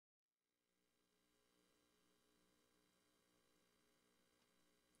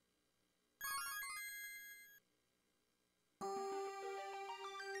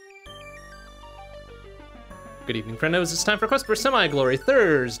Good evening, friendos. It's time for Quest for Semi-Glory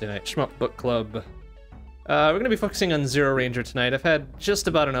Thursday night Shmup Book Club. We're going to be focusing on ZeroRanger tonight. I've had just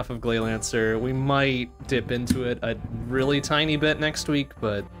about enough of Glaylancer. We might dip into it a really tiny bit next week,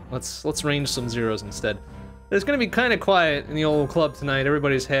 but let's range some zeros instead. It's going to be kind of quiet in the old club tonight.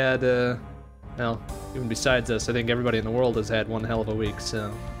 Everybody's had, well, even besides us, I think everybody in the world has had one hell of a week,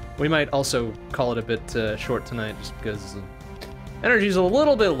 so we might also call it a bit short tonight just because energy's a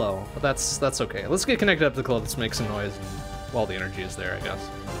little bit low, but that's okay. Let's get connected up to the club. Let's make some noise while the energy is there, I guess.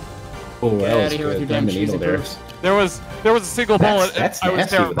 Oh, Get out of here with your damn cheesy there. there was a single bullet. That's I was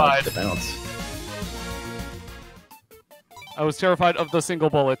terrified. The bounce. I was terrified of the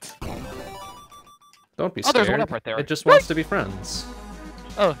single bullet. Don't be Oh, scared. there's one up right there. It just wants to be friends.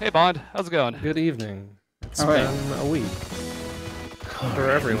 Oh, hey Bond, how's it going? Good evening. It's Oh, hey. been a week. For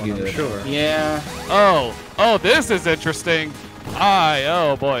everyone, I'm sure. Yeah. Oh, this is interesting.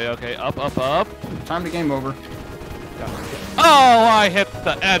 Oh boy, okay, up. Time to game over. Oh, I hit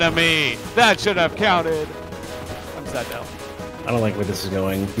the enemy. That should have counted. I'm sad now. I don't like where this is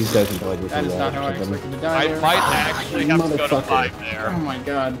going. These guys can probably go That through is the not wall how I or something. expected to die I there. might actually have to go to 5 Oh there. my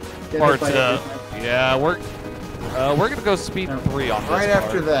god. Get Or hit by to, everything. yeah, we're gonna go speed 3 on this Right part.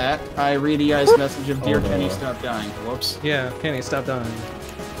 after that, I read EI's message of Dear Oh, no. Kenny, stop dying. Whoops. Yeah, Kenny, stop dying.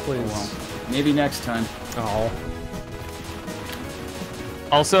 Please. Well, maybe next time. Oh.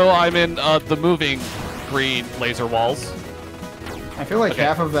 Also, I'm in the moving green laser walls. I feel like Okay.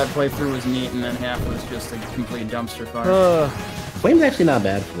 half of that playthrough was neat and then half was just a complete dumpster fire. Flame's actually not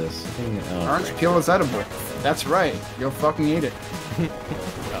bad for this. I think, Orange peel is edible. That's right. You'll fucking eat it.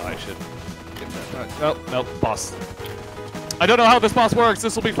 Oh, I should get that. Nope, boss. I don't know how this boss works.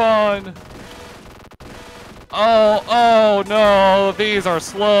 This will be fun. Oh no, these are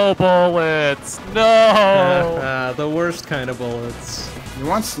slow bullets. No. The worst kind of bullets. You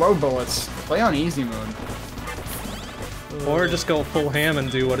want slow bullets? Play on easy mode. Or just go full ham and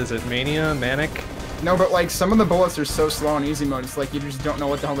do, what is it, Mania? Manic? No, but like some of the bullets are so slow on easy mode, it's like you just don't know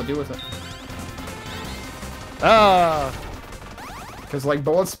what the hell to do with it. Because like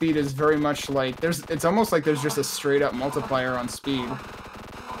bullet speed is very much like it's almost like there's just a straight up multiplier on speed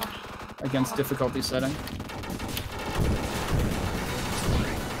against difficulty setting.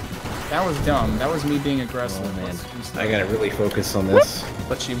 That was dumb. That was me being aggressive. Oh man, I gotta really focus on this.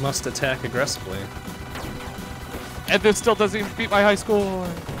 But you must attack aggressively. And this still doesn't even beat my high score.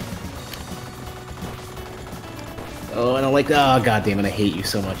 Oh, I don't like. Oh god damn it! I hate you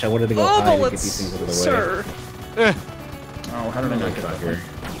so much. I wanted to go high to get these things out of the way. Sir. Oh, how did I not get that here?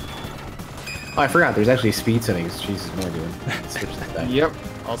 Oh, I forgot. There's actually speed settings. Jesus, what am I doing? Switch that back. Yep.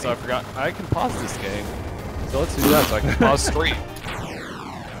 Also, I forgot I can pause this game. So let's do that so I can pause stream.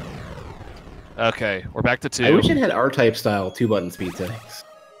 Okay, we're back to 2. I wish it had R-Type style 2-button speed settings.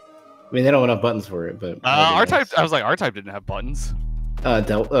 I mean, they don't have enough buttons for it, but R-Type. I was like, R-Type didn't have buttons.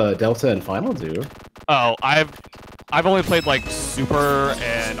 Delta and Final do. Oh, I've only played like Super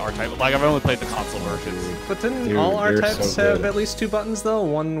and R-Type. Like I've only played the console versions. But didn't Dude, all you're R-types so have good. at least 2 buttons, though?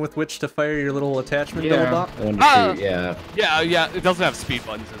 One with which to fire your little attachment Yeah. build up? One to shoot, yeah. Yeah, it doesn't have speed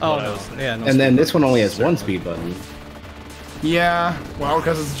buttons. Is Oh, what I no. was saying. Yeah, no. And then this one only has 1 speed button. Yeah. Well,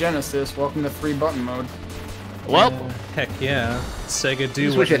 because it's Genesis. Welcome to 3-button mode. Well, Heck yeah. Sega I do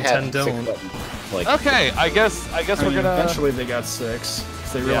just what wish it had Nintendo 6 don't. buttons. Like, okay. I guess I we're mean, gonna. eventually they got 6.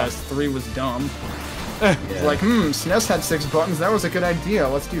 Because they realized 3 was dumb. yeah. It's like, SNES had 6 buttons. That was a good idea.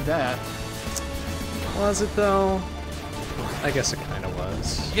 Let's do that. Was it, though? I guess it kind of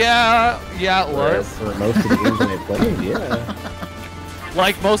was. Yeah, it was. For most of the games that I played, yeah.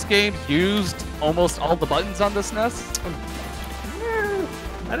 Like most games used almost all the buttons on the SNES.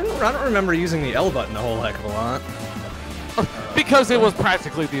 I don't remember using the L button a whole heck of a lot. Because it was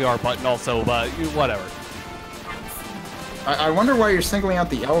practically the R button also, but whatever. I wonder why you're singling out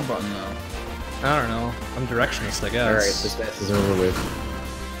the L button, though. I don't know. I'm directionist, I guess. Alright, this match is over with.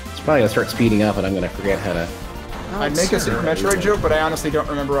 It's probably gonna start speeding up and I'm gonna forget how to... I'd make a Super Metroid joke, but I honestly don't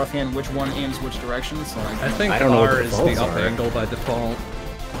remember offhand which one aims which direction, so I think I don't know what R the is the defaults up are. angle by default.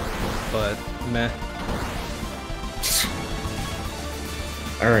 But, meh.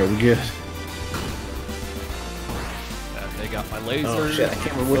 Alright, we good. They got my lasers. Oh shit, I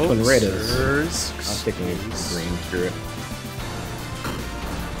can't remember which one red is. Sirs. I'm sticking with green, screw it.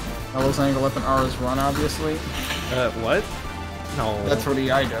 L's angle up and R is run, obviously. What? No. That's what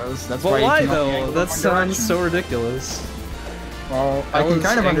EI does. That's But why you why, can only though? angle That one sounds direction. so ridiculous. Well, I L can is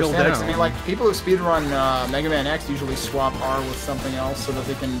kind of angled understand it, 'cause I down. mean, like, people who speedrun Mega Man X usually swap R with something else so that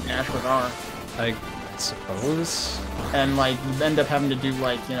they can dash with R. I suppose. And, like, you end up having to do,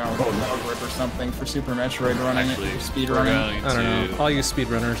 like, you know, log rip or something for Super Metroid running Actually, it, speed we're running. going I don't know. to- All you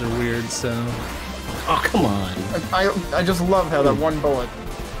speedrunners are weird, so... Oh, come on. I just love how that one bullet.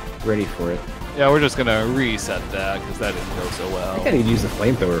 Ready for it. Yeah, we're just gonna reset that because that didn't go so I well. think I need to use the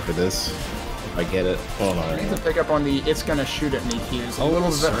flamethrower for this. If I get it. Hold on. I need to pick up on the "it's gonna shoot at me" cues. A Oh,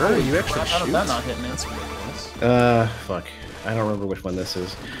 little sir, bit. you actually How did shoot? that not hit me? That's ridiculous. Fuck. I don't remember which one this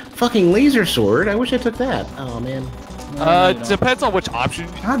is. Fucking laser sword. I wish I took that. Oh man. No, you don't. Depends on which option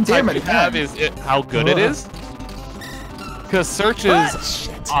God damn type it, you have. again. Is it how good it is? Because search is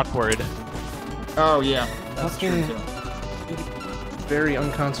awkward. Oh yeah, that's true Fucking- too. Very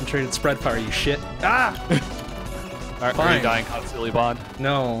unconcentrated spread fire, you shit. Ah! Are Fine. you dying constantly, Bond?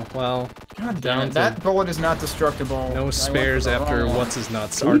 No, well, God down damn it, to that bullet is not destructible. I no went spares for the after wrong one. what's his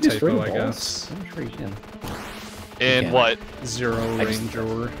nuts. Can Our we destroy typo, I the balls? guess. I'm sure you can. In Yeah. what? Zero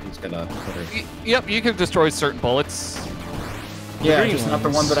Ranger. He's gonna put her. Yep, you can destroy certain bullets. Yeah, green just not the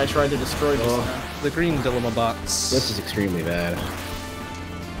ones. one that I tried to destroy just now. The green dilemma box. This is extremely bad.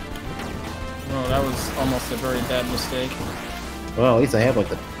 Oh, that was almost a very bad mistake. Well, at least I have like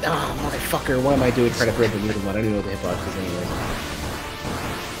the. Oh, motherfucker! What am I doing? Trying to throw the needle one. I don't even know what the hitbox is anyway.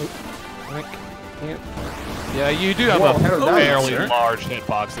 Can't. Yeah, you do have Whoa, how did a that fairly work? large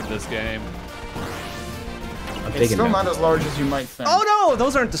hitbox in this game. I'm It's taking still that. not as large as you might think. Oh no,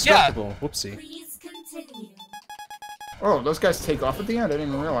 those aren't destructible. Whoopsie. Please continue. Oh, those guys take off at the end? I didn't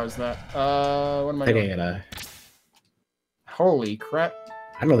even realize that. What am I Taking doing? it. Holy crap.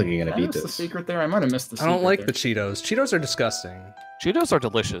 I don't think you're Did gonna I beat miss the this. secret there? I might have missed the I secret don't like there. the Cheetos. Cheetos are disgusting. Cheetos are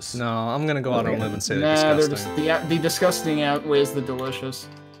delicious. No, I'm gonna go out on a limb and say Nah, they're they're disgusting. just the disgusting outweighs the delicious.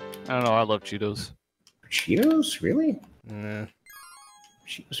 I don't know, I love Cheetos. Cheetos? Really? Nah.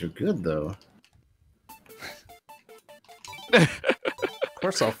 Cheetos are good though. Of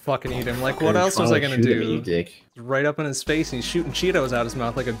course I'll fucking eat him. Like, what They're else was I trying to gonna shoot at me, you do? dick. Right up in his face, and he's shooting Cheetos out his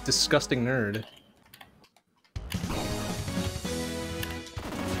mouth like a disgusting nerd.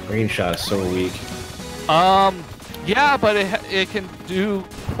 Green shot is so weak. Yeah, but it can do,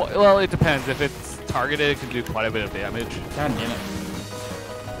 well, it depends. If it's targeted, it can do quite a bit of damage. God damn it.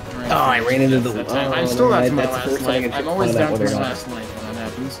 Oh, I ran into the. That's Oh, I'm still not to my that's the last first time I life. get I'm to always find out down to whether my or not- last life when that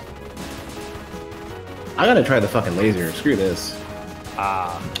happens. I'm gonna try the fucking laser. Screw this.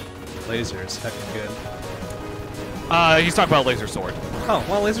 Ah. Laser's heckin' good. He's talking about laser sword. Oh,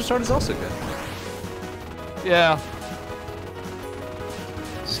 well, laser sword is also good. Yeah.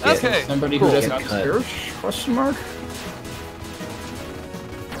 Just get- Okay. Somebody cool. who does Get not cut. spear? Question mark?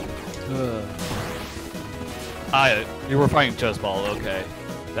 You were fighting Chessball, okay.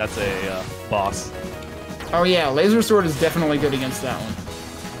 That's a boss. Oh yeah, laser sword is definitely good against that one.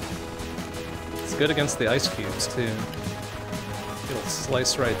 It's good against the ice cubes, too. It'll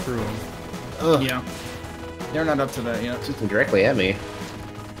slice right through them. Ugh, Yeah. They're not up to that yet. shooting directly at me.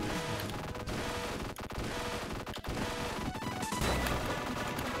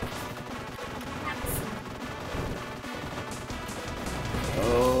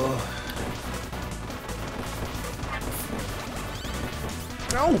 Oh,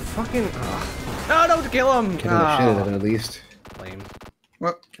 No, fucking. No, don't kill him! get the shit out of it at least. Lame.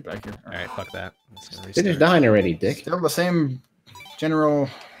 Well, get back here. Alright, fuck that. I'm just gonna Finish restart. dying already, dick. Still the same general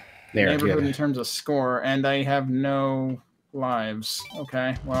There, neighborhood in good. terms of score, and I have no lives.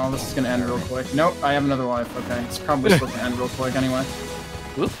 Okay, well, this is gonna end real quick. Nope, I have another life. Okay, it's probably supposed to end real quick anyway.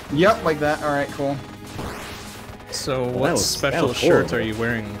 Whoop. Yep, like that. Alright, cool. So, that what was- special that was shirt horrible. are you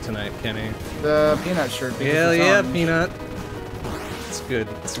wearing tonight, Kenny? The peanut shirt. because Hell it's yeah, orange. Peanut. It's good.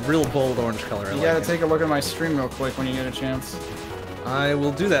 It's a real bold orange color. I You like gotta it. take a look at my stream real quick when you get a chance. I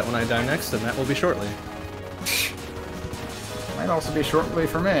will do that when I die next, and that will be shortly. Might also be shortly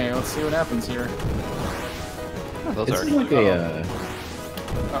for me. Let's see what happens here. Those This are is like a.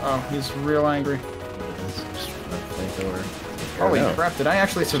 Uh-oh, he's real angry. Flamethrower. Holy no. crap, did I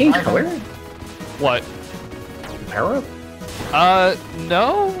actually Change survive? color? what? Power up?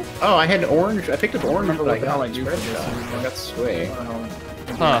 No? Oh, I had orange. I picked up orange, remember but I what the hell got I do spread for this shot. anymore. I got sway.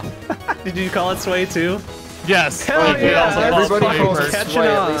 Huh. Did you call it sway too? Yes. Hell I did yeah, also call it Everybody sway calls it first. Catching sway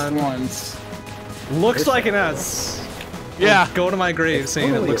at on. least once. Looks like an S. Yeah. Go to my grave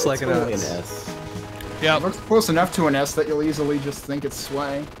saying it looks like an totally S. S. It Yep. looks close enough to an S that you'll easily just think it's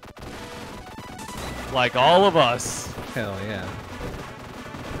sway. Like all of us. Hell yeah.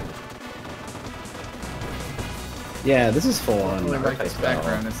 Yeah, this is full on. I really like this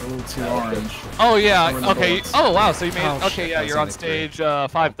background. It's a little too Oh, okay. orange. Oh yeah. Over the Okay. bullets. Oh wow. So you made. Oh, okay. shit, Yeah. that was You're on only three.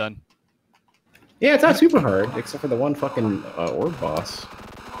 stage 5 then. Yeah, it's not super hard, except for the one fucking orb boss.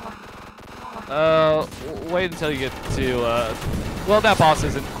 Wait until you get to. Well, that boss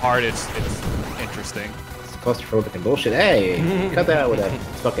isn't hard. It's interesting. It's claustrophobic and bullshit. Hey, cut that out with that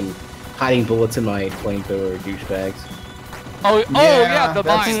fucking hiding bullets in my flamethrower douchebags. Oh. Oh yeah. The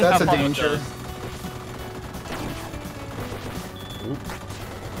that's mine. a Have fun with danger. those.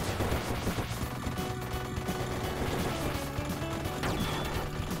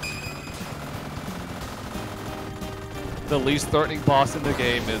 the least threatening boss in the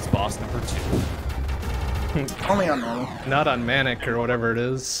game is boss number 2. Only on normal. Not on Manic or whatever it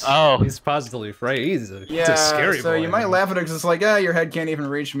is. Oh. He's positively free. He's a, Yeah, it's a scary so boy. you might laugh at it because it's like, your head can't even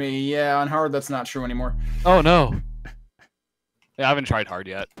reach me. Yeah, on hard, that's not true anymore. Oh no. Yeah, I haven't tried hard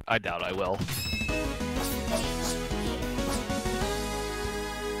yet. I doubt I will.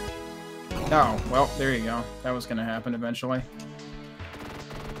 Oh, well, there you go. That was gonna happen eventually.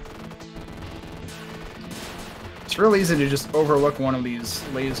 It's real easy to just overlook one of these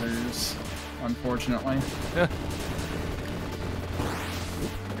lasers, unfortunately. Yeah.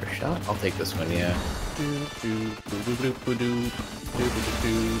 Your shot? I'll take this one, yeah.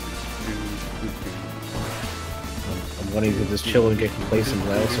 I'm wanting to just chill and get complacent,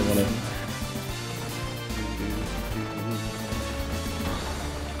 but I also want to...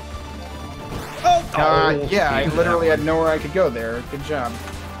 Yeah, I literally had nowhere I could go there. Good job.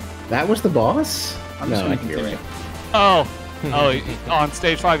 That was the boss? I'm just No, gonna I can hear continue. it. Oh, on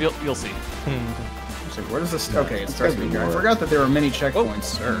stage 5, you'll see. So where does this? Okay, it starts gotta be me here. I more. forgot that there were many checkpoints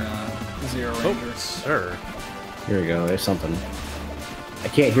sir. in Zero Oh, Ranger. sir. Here we go, there's something. I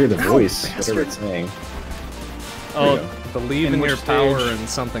can't hear the voice, whatever it's saying. Oh, There we go. Believe In in which your power stage? and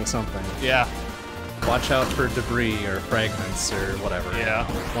something something. yeah. Watch out for debris or fragments or whatever. Yeah.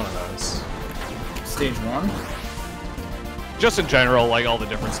 One of those. Stage 1? Just in general, like all the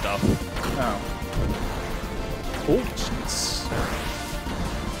different stuff. Oh. Oh, jeez.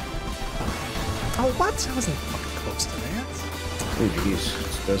 Oh, what? I wasn't fucking close to that. Oh jeez,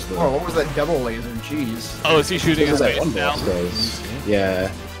 does the... Oh, what was that double laser? Jeez. Oh, is he shooting What his does that face one now? boss does? Yeah,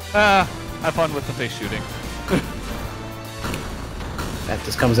 Have fun with the face shooting. that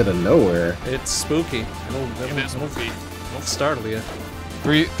just comes out of nowhere. It's spooky. It is spooky. It'll startle you.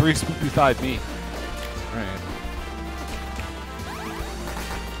 Three spooky-fied me. Right.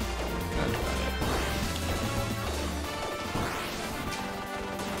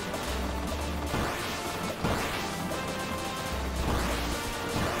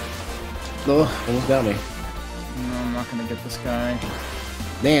 Oh, almost got me. No, I'm not gonna get this guy.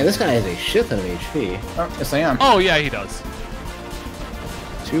 Man, this guy has a shit ton of HP. Oh, yes I am. Oh, yeah, he does.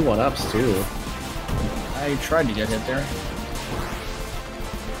 2 1-ups too. I tried to get hit there.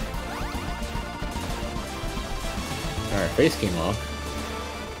 Alright, face came off.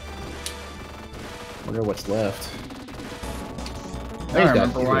 Wonder what's left. I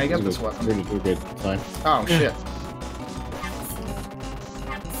remember why I got this weapon. You're good. Fine. Oh, shit.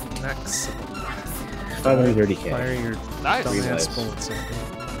 Next. 530k. Fire your Nice. Three dumbass lives. bullets at me.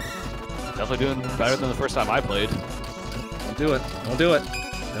 Definitely doing better than the first time I played. Don't do it. Don't do it.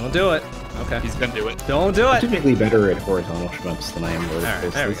 Don't do it. Okay. He's gonna do it. Don't do I'm it. typically better at horizontal shmups than I am vertical. Alright, so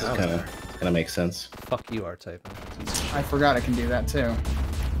there we this go. kind of makes sense. Fuck you, R-Type. I forgot I can do that too.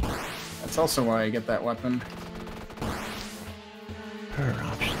 That's also why I get that weapon. Her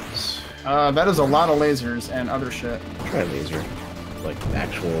options. That is a lot of lasers and other shit. Try laser. Like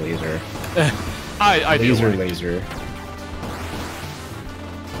actual laser. I do. Laser, work. laser.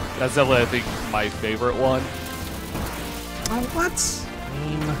 That's definitely, I think, my favorite one. Oh, what?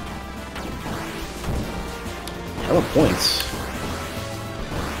 Hella points.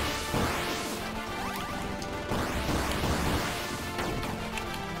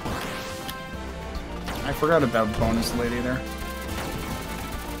 I forgot about bonus lady there.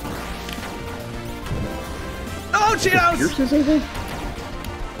 Oh, Cheetos! Pierces, I think?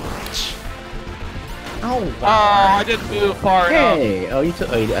 Oh, Oh, I didn't move far enough. Hey! Oh, you took.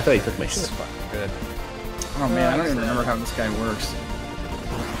 Oh, I thought you took my This is shit. fucking good. Oh man, I don't even remember how this guy works.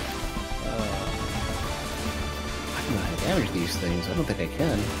 I don't know how to damage these things. I don't think I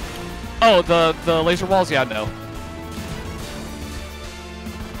can. Oh, the laser walls? Yeah, no.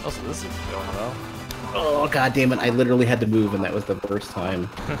 Also, this is going well. Oh god damn it! I literally had to move, and that was the first time.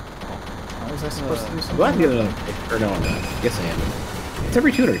 How was I supposed to do I'm something? glad to get another. Or no, I'm not. Yes, I am. It's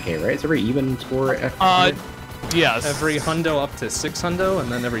every 200k, right? It's every even score after. Yes. Every hundo up to 6 hundo,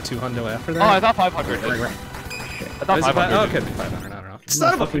 and then every 2 hundo after that? Oh, I thought 500. Right. I Is thought it 500. Oh, it could be 500, I don't know.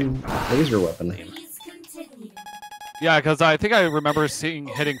 Son of a fucking laser weapon. Yeah, because I think I remember seeing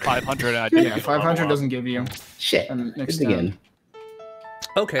hitting 500 and I didn't Yeah, get 500 doesn't give you. Shit. And next Did it again.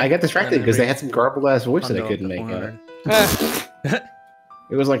 Okay. I got distracted And because they every had some garbled ass voice that I hundo couldn't up to make out. 400.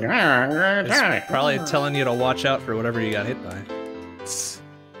 It was like. It's probably telling you to watch out for whatever you got hit by.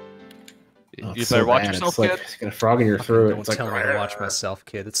 Oh, You it's better so watch bad. yourself, It's like kid. it's got a frog in your throat. Don't It's like. tell me to watch myself,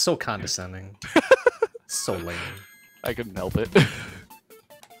 kid. It's so condescending. So lame. I couldn't help it.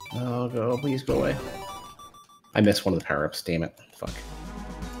 Oh, go! Please go away. I missed one of the power-ups. Damn it! Fuck.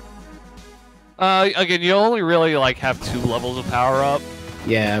 Again, you only really like have 2 levels of power up.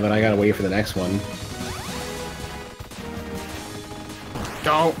 Yeah, but I gotta wait for the next one.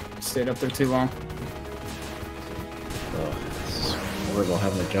 Don't stayed up there too long. Oh, this is horrible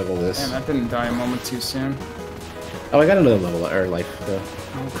having to juggle this. Man, that didn't die a moment too soon. Oh, I got another level or life though.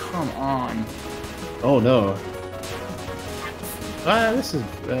 Oh, come on. Oh no.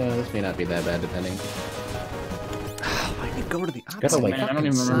 This may not be that bad depending. I could go to the Gotta, like, Man, I don't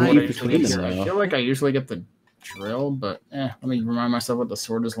even fucking remember what I side usually between get here. them, I though. feel like I usually get the drill, but let me remind myself what the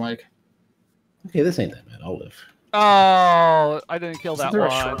sword is like. Okay, this ain't that bad. I'll live. Oh, I didn't kill that there a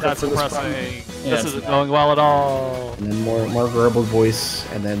one. shortcut That's for this depressing. one? Yeah, This it's isn't not. going well at all. And then more garbled voice,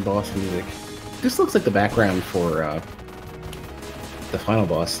 and then boss music. This looks like the background for the final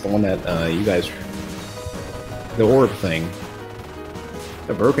boss, the one that you guys, the orb thing.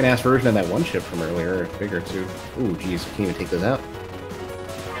 The broken ass version of that one ship from earlier, bigger too. Ooh, jeez, can't even take those out.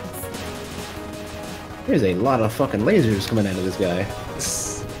 There's a lot of fucking lasers coming out of this guy.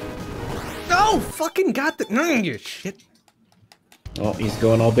 No, fucking got the you shit. Oh, he's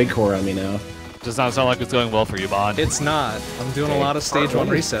going all big core on me now. Does not sound like it's going well for you, Bond. It's not. I'm doing a Okay. lot of stage 1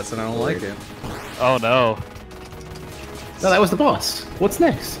 resets and I don't like it. Oh no. No, that was the boss. What's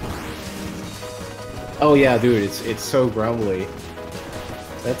next? Oh yeah, dude, it's so grumbly.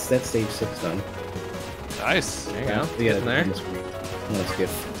 That's stage 6 done. Nice. There you go. Yeah, Getting there. I'm gonna skip.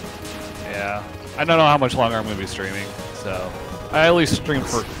 Yeah. I don't know how much longer I'm going to be streaming, so I at least stream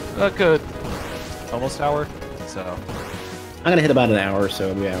for a good almost hour. So I'm gonna hit about an hour or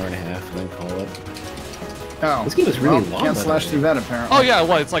so, maybe an hour and a half, and then call it. Oh, This game is really well, long, Can't by the slash way. through that apparently. oh yeah,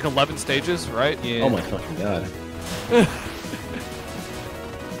 what? It's like 11 stages, right? Yeah. Oh my fucking god.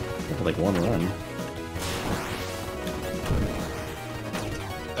 Like one run.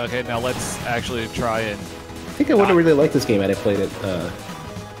 Okay, now let's actually try and. I think I would have really liked this game had I played it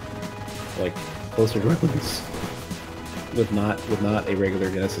like closer to release. With not a regular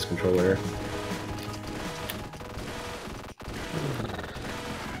Genesis controller.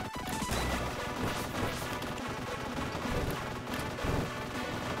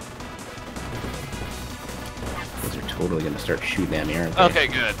 These are totally gonna start shooting at me, aren't they? Okay,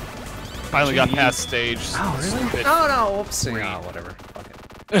 good. Finally got past stage. Oh, really? Bit- Oh, no, whoopsie. Oh, whatever. Fuck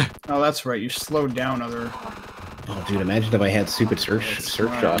it. Oh, that's right. You slowed down other. Oh, dude, imagine if I had stupid search I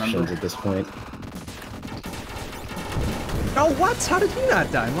remember. options at this point. Oh, what? How did you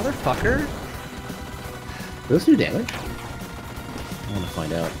not die, motherfucker? Do those do damage? I want to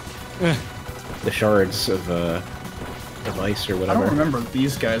find out. The shards of device or I whatever. don't remember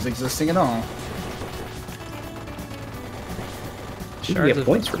these guys existing at all. You can get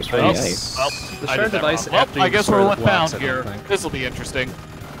points for destroying Well, the ice. well, The I shard did that device wrong. Well, after I you guess destroy we're the left blocks, bound I don't here. think. This will be interesting.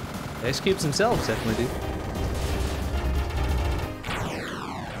 Ice cubes themselves definitely do.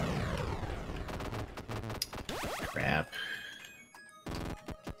 Crap.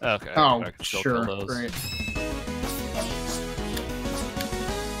 Okay. Oh, I can still sure. kill those. Great.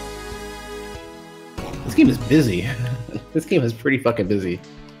 This game is busy. This game is pretty fucking busy.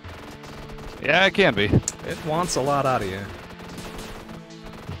 Yeah, it can be. It wants a lot out of you.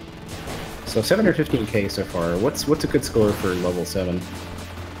 So 715k so far. What's a good score for level 7?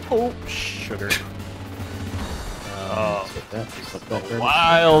 Oh, sugar. Oh, Skip that. Skip that garbage.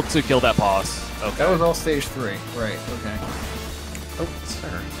 wild to kill that boss. That Okay. was all stage 3. Right. Okay. Oh,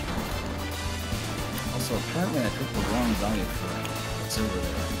 sir. Also, apparently I took the wrong value for what's over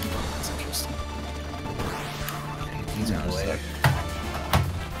there. That's interesting. These are away.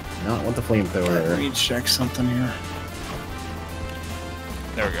 No, I want the Let flamethrower. me check something here.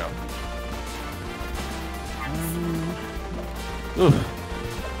 There we go. Ooh.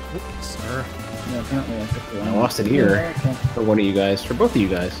 Sir. Yeah, apparently I took the wrong I lost an ear Okay. for one of you guys. For both of you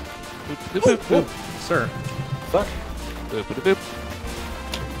guys. Boop, boop, boop, Sir. Fuck. boop, boop, boop.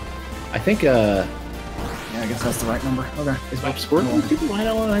 I think Yeah, I guess that's the right number. Okay. is my score going stupid? Why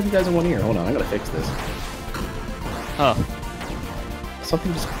don't I have you guys in one ear? Hold on, I gotta fix this. Huh.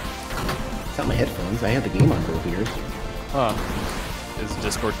 Something just. It's not my headphones. I have the game on both ears. Huh. Is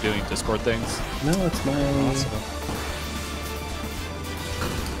Discord doing Discord things? No, it's my.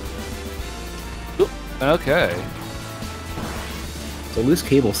 Okay. It's a loose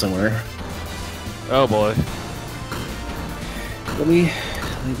cable somewhere. Oh boy. Let me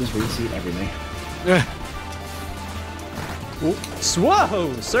just reseat everything.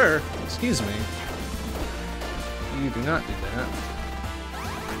 Swahoo, sir. Excuse me. You do not do that.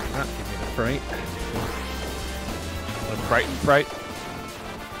 Do not give me the fright. A Brighton fright.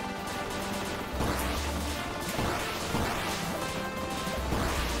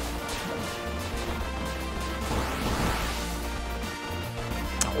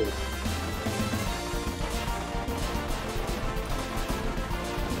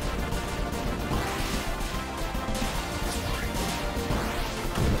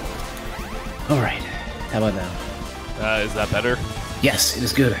 All right. How about now? Is that better? Yes, it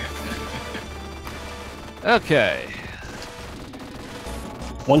is good. Okay.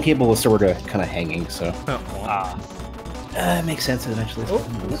 One cable was sort of kind of hanging, so Ah. it makes sense eventually. Oh,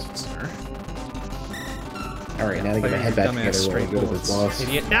 sir. All right, now to get my head back together while I go to this boss.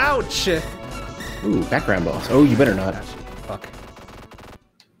 Idiot. Ouch! Ooh, background boss. Oh, you better not. Fuck.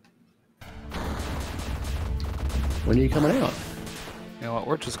 When are you coming out? You know what?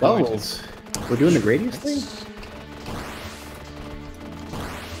 We're just going. Bubbles. We're doing the Gradius thing?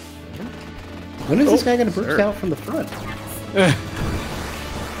 When is this guy going to burst out from the front?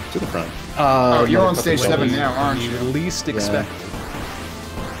 To the front. Oh, you're on stage motherfucker, 7 Bubbles. now, aren't You you? least expect.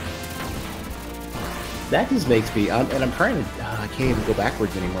 That just makes me... and I'm trying to... I can't even go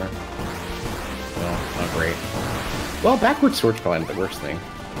backwards anymore. Well, not great. Well, backwards sword's probably not the worst thing.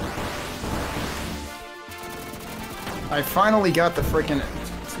 I finally got the freaking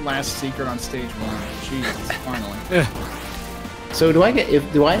last secret on stage 1. Jesus, finally. So do I get...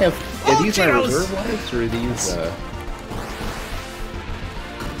 do I have... Are these my Cheetos! reserve lives, or are these...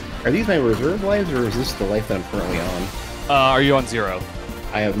 Are these my reserve lives, or is this the life that I'm currently on? Are you on 0?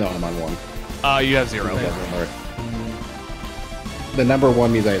 I have... No, I'm on 1. You have 0. I have one more. The number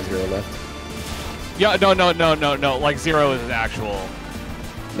 1 means I have 0 left. Yeah, no. Like 0 is an actual.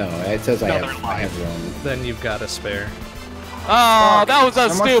 No, it says I Another have 1. Then you've got a spare. Oh, that was a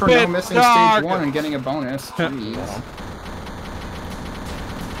So much for no stupid missing dog. stage 1 and getting a bonus. Jeez.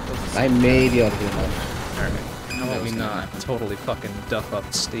 I may be able to get enough. Alright. How about we not totally fucking duff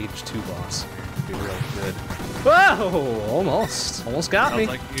up stage 2 boss? Be real good. Whoa! Almost. Almost got me.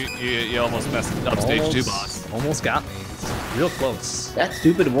 Sounds like you almost messed up stage 2 boss. Almost got me. It's real close. That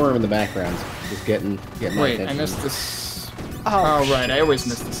stupid worm in the background is getting my Wait, attention. I missed this. Oh, right, I always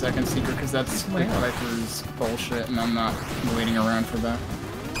miss the second secret because that's Quick Viper's bullshit, and I'm not waiting around for that.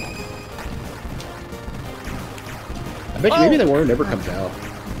 I bet you maybe the worm never comes out.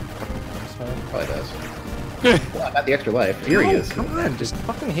 Probably does. Well, I got the extra life. Here he is. Come on, just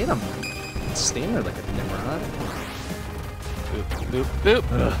fucking hit him. Stand there like a nimrod. Boop, boop, boop,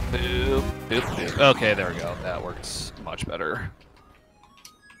 boop, boop, boop, boop. Okay, there we go. That works much better.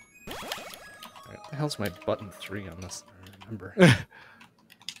 What the hell's my button 3 on this? I remember.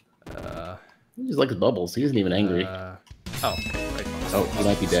 He just likes bubbles. He isn't even angry. Oh, right. Oh, he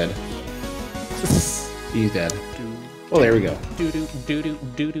might be dead. He's dead. Well, there we go. Doo-doo. What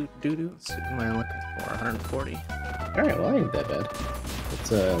am I looking for? 140. Alright, well, that ain't that bad.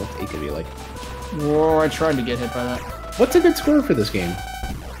 What's 8 gonna be like? Whoa, I tried to get hit by that. What's a good score for this game?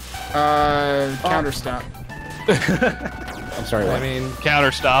 Counter stop. I'm sorry, what? I mean,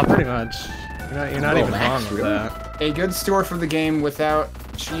 Counter stop. pretty much. You're not Oh, even Max, wrong with really? that. A good score for the game without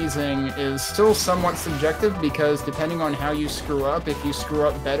cheesing is still somewhat subjective because depending on how you screw up, if you screw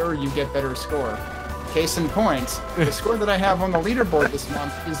up better, you get better score. Case in point, the score that I have on the leaderboard this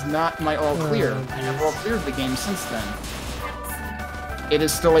month is not my all clear. I have all cleared the game since then. It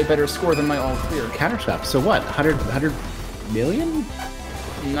is still a better score than my all clear. Counterstop. So what? 100 million?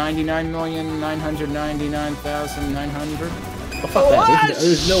 99,999,900. Well, fuck that.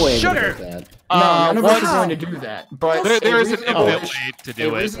 There's no way I'm gonna get that. No, none of us are wow. going to do that. But There is an reasonable- infinite way to do a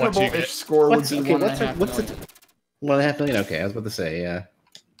it once you reasonable-ish get. score would What's be okay? 1.5 What's the million. 1.5 million? Okay, I was about to say, yeah.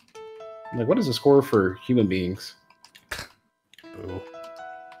 Like, what is the score for human beings? Ooh.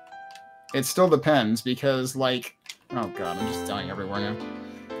 It still depends because, like, oh god, I'm just dying everywhere now.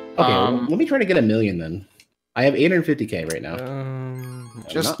 Okay, well, let me try to get 1 million then. I have 850k right now.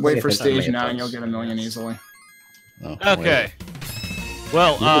 Just not wait paying for attention to stage my 9, headphones. you'll get 1 million easily. Oh, Okay.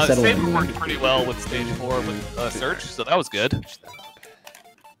 Well, You can settle stage in. worked pretty well with stage 4 with search, so that was good.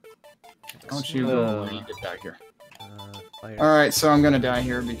 Don't you get back here. Fire. Alright, so I'm gonna die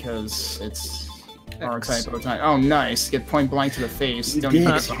here because it's our typo time. Oh, nice. Get point blank to the face. You Don't did.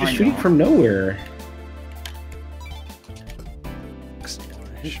 even You're get behind shooting you. from nowhere.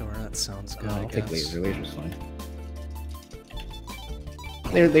 Sure, that sounds good. I'll I take guess. laser. Laser's fine.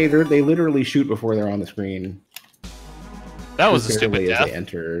 They literally shoot before they're on the screen. That was a As stupid barely as death. they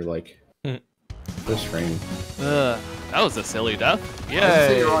enter, like, this frame. That was a silly death. I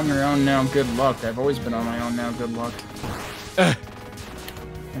say Yay! you're on your own now, good luck. I've always been on my own now, good luck. Like,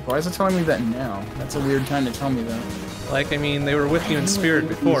 why is it telling me that now? That's a weird time to tell me that. Like, I mean, they were with you in spirit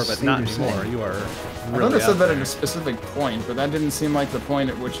before, but not anymore. You are I thought really it said out that there. at a specific point, but that didn't seem like the point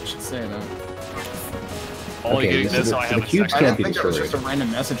at which it should say that. Only Okay, getting so this, the- so I so have the a cubes second. I can't don't be think it was just a destroyed.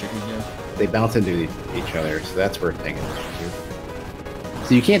 random message you could give. They bounce into each other, so that's where it's taking issue.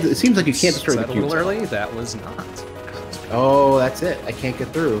 So you can't. It seems like you can't destroy Is the that a cubes. little early? That was not. Oh, that's it. I can't get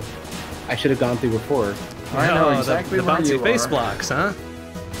through. I should have gone through before. I know Oh, exactly the where bouncy you face are. blocks, huh?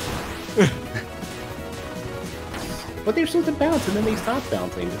 But they're supposed to bounce, and then they stop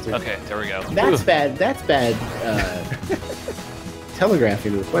bouncing. Okay, there we go. That's bad. That's bad.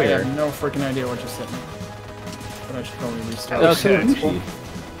 Telegraphing to the I player. have no freaking idea what just hit me. But I should probably restart. Oh, so Okay. douchey.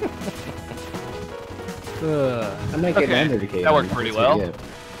 I'm not getting Okay, under the cave. that worked pretty well.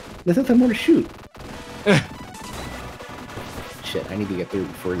 There's nothing more to shoot. Shit, I need to get through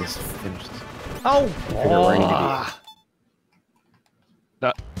before this finishes. Oh! Figure out where I need to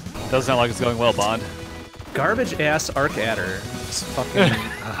That doesn't sound like it's going well, Bond. Garbage ass Arc Adder. It's fucking. I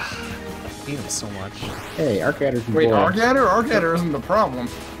hate him so much. be. Hey, Arcadder's Wait, Argadder? Argadder isn't the problem.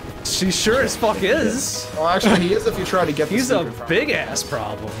 She sure as fuck is. Well, actually, he is if you try to get the He's a secret from him. big ass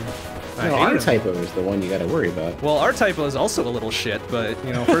problem. I No, hate him. R-Typo is the one you gotta worry about. Well, R-Typo is also a little shit, but,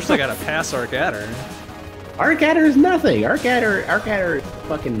 you know, first I gotta pass Arc-Adder. Arcadder is nothing. Arcadder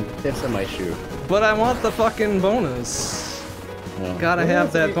fucking fits on my shoe. But I want the fucking bonus. Well, Gotta well,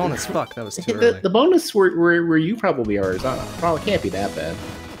 have that it- bonus. Fuck, that was too early. The bonus where you probably are is probably can't be that bad.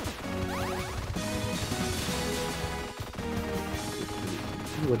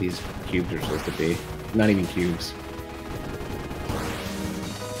 What these cubes are supposed to be. Not even cubes.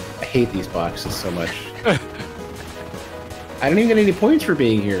 I hate these boxes so much. I don't even get any points for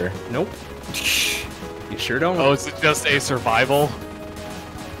being here. Nope. You sure don't? Oh, is it just a survival?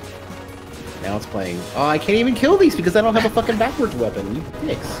 Now it's playing. Oh, I can't even kill these because I don't have a fucking backwards weapon. You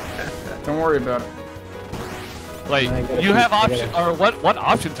dicks. Don't worry about it. Like, I gotta you have shoot, I option, gotta- or what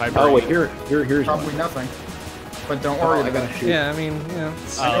option type are Oh you? wait, here's Probably one. nothing. But don't Oh, worry I about gotta it. shoot. Yeah, I mean, yeah.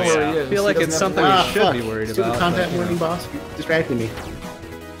 Oh, I know where yeah. he is. I feel like He it's doesn't something have we to- should fuck. be worried Stupid about. content but, you warning know. boss. You distracted me.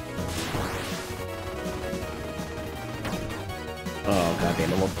 Oh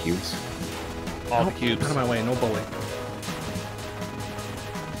goddamn! I love cubes. All the cubes. Out of my way, no bully.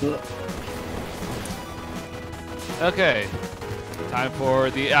 Okay. Time for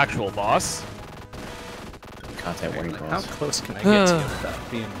the actual boss. Content warning How boss. close can I get to you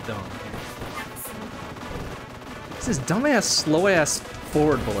without being dumb? This is dumbass, slow-ass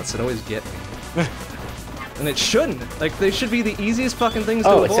forward bullets that always get me. And it shouldn't. Like, they should be the easiest fucking things to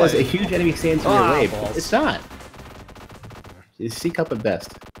Oh, avoid. it says a huge enemy stands in your Ah, way. balls. It's not. It's seek up at best.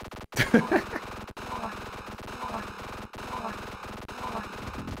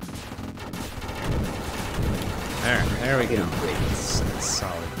 There we go. Yeah. That's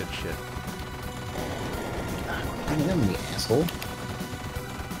solid, good shit. I am the asshole.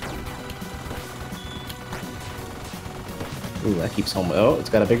 Ooh, that keeps home. Oh, it's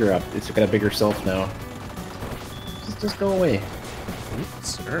got a bigger up. It's got a bigger self now. Just go away.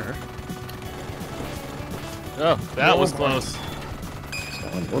 Sir. Oh, that was close.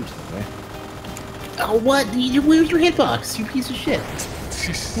 Whoops, away. Oh, what? Where's your hitbox? You piece of shit.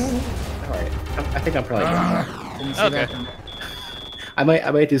 Alright. I think I'm probably done. Didn't see Okay. that coming. I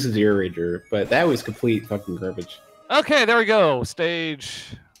might do some ZeroRanger, but that was complete fucking garbage. Okay, there we go. Stage.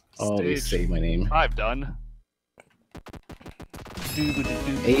 Always Stage say my name. 5 done.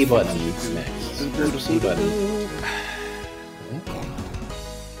 A button next. C button.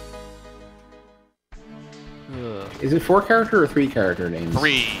 Is it 4-character or 3-character names?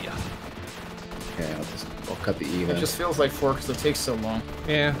 3. Okay, I'll cut the E It then. just feels like 4 because it takes so long.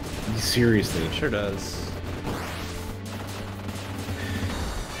 Yeah, Seriously. sure does.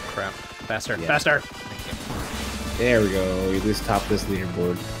 Crap. Faster, Yeah. faster! There we go. We just top this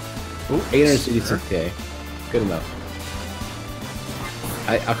leaderboard. Ooh, 866k. Good enough.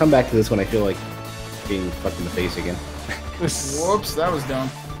 I'll come back to this when I feel like being fucked in the face again. Whoops, that was dumb.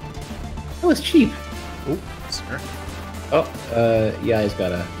 That was cheap. Ooh, sir. Oh, yeah, he's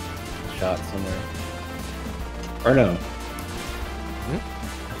got a shot somewhere. Or no. I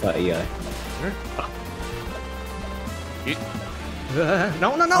thought AI.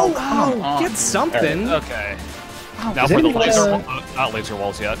 No, no, no! Oh, come Oh, on. get something! Okay. Now Is for the anyone, laser, not laser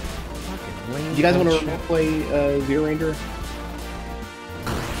walls yet. Do you guys want to play ZeroRanger?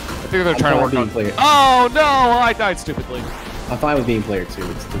 I think they're trying to work on. player. Oh no! I died stupidly. I'm fine with being player 2.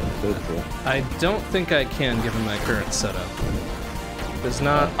 It's still cool. I don't think I can, given my current setup. Does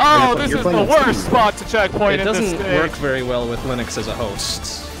not. Oh, You're this is the playing on worst Steam. spot to checkpoint It in this doesn't stage. work very well with Linux as a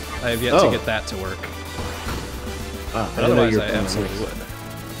host. I have yet to Oh. get that to work. Ah, But I didn't know otherwise, you were I playing on absolutely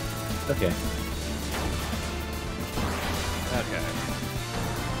Linux. would. Okay. Okay.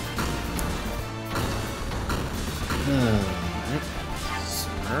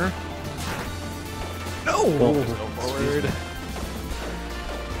 Sir. No! Well, Forward.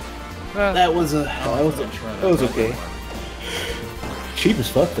 that was that was okay. Cheap as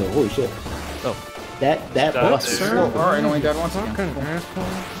fuck though. Holy shit. Oh. That That boss is- was Oh, alright, only died once again. Fucking asshole.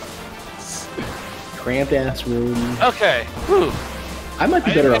 cramped ass room. Okay. Whew. I might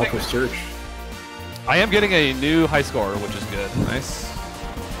be I better didn't off with search. I am getting a new high score, which is good. Nice.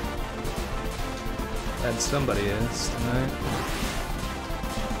 And somebody is tonight.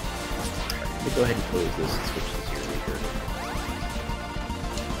 Let me go ahead and close this and switch to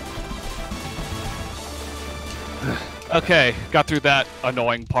ZeroRanger. Okay, got through that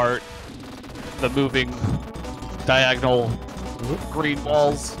annoying part. The moving diagonal green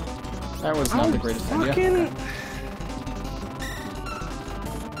walls. That was not the greatest idea.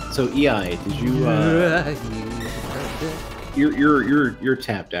 So EI, did you? You're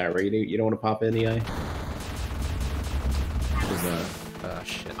tapped out, right? You don't want to pop in EI.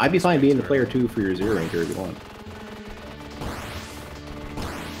 Shit. I'd be fine being the player 2 for your ZeroRanger if you want.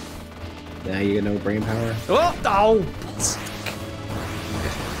 Now you get no brain power. Oh!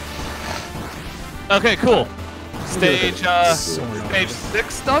 Okay, cool. Stage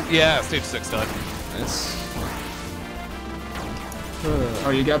 6 done? Yeah, stage 6 done. Nice. Oh,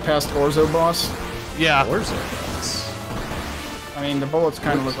 you got past Orzo boss? Yeah. Orzo. I mean, the bullets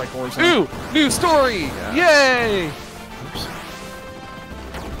kind of look like Orzo. Ooh! New story! Yeah. Yay!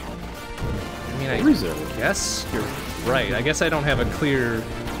 I mean, I Orzo. guess you're right. I guess I don't have a clear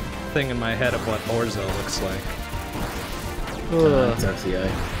thing in my head of what Orzo looks like. That's EI.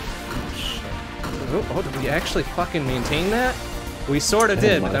 Oh, did we actually fucking maintain that? We sorta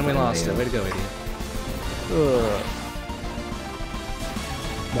did, but then we lost it. Way to go, idiot.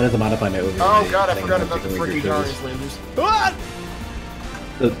 That is a modify my overlay. Oh god, I thing forgot on about the Chicken freaking Ranger Darius shows. lasers. What?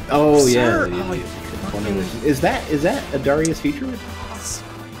 Oh Sir! yeah. Oh, you Is that a Darius feature?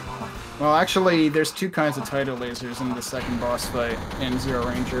 Well, actually, there's two kinds of tidal lasers in the second boss fight in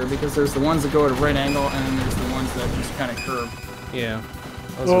ZeroRanger, because there's the ones that go at a right angle, and then there's the ones that just kind of curve. Yeah.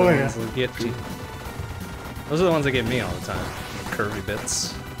 Those are the ones that get you. Those are the ones that get me all the time. Curvy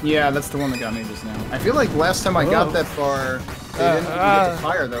bits. Yeah, that's the one that got me just now. I feel like last time I got that far, they didn't even get to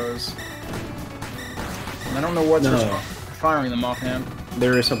fire those. And I don't know what's firing them offhand.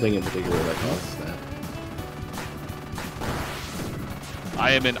 There is something in particular that causes that.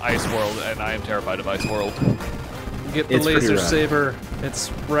 I am in Ice World, and I am terrified of Ice World. Get the It's pretty laser rad. saber.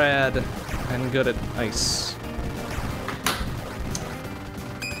 It's rad and good at ice.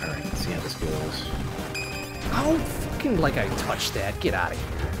 Alright, let's see how this goes. Oh, fucking like I touched that. Get out of here.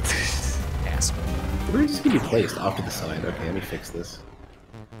 Asshole. Where is this going to be placed? Off to the side. Okay, let me fix this.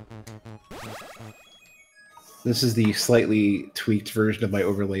 This is the slightly tweaked version of my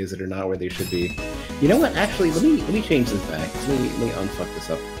overlays that are not where they should be. You know what? Actually, let me change this back. Let me unfuck this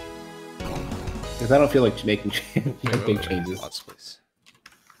up. Because I don't feel like making big changes. Pause, please.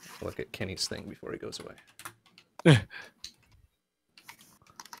 Look at Kenny's thing before he goes away.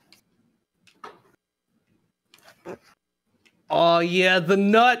 Oh yeah, the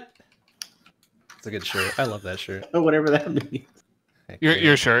nut. It's a good shirt. I love that shirt. Oh, whatever that means. Heck Your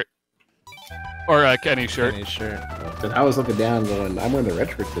yeah. shirt. Or Kenny's shirt. Kenny's shirt. Because I was looking down going, I'm wearing the red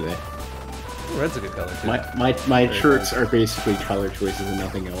shirt today. Red's a good color too. My Very shirts are basically color choices and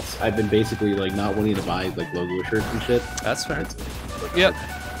nothing else. I've been basically like not wanting to buy like logo shirts and shit. That's fair. Yep.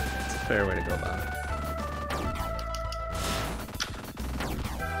 It's a fair way to go about it.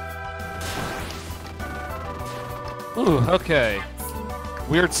 Ooh, okay.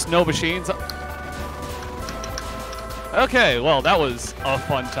 Weird snow machines. Okay, well, that was a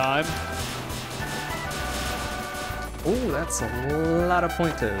fun time. Ooh, that's a lot of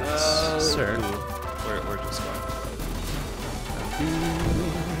pointers, sir. We're just going.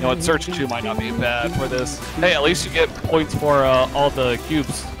 You know what, Search 2 might not be bad for this. Hey, at least you get points for all the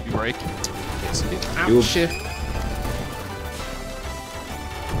cubes you break. Yes, indeed. Cube. Ouch. Shit.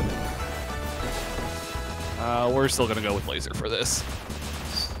 We're still gonna go with laser for this.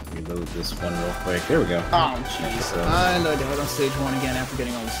 Reload this one real quick. There we go. Oh, jeez. I know I died on stage 1 again after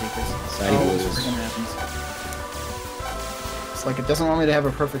getting all the secrets. Side Always goes. freaking happens. It's like it doesn't want me to have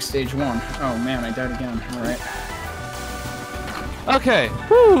a perfect stage 1. Oh man, I died again. Alright. Okay,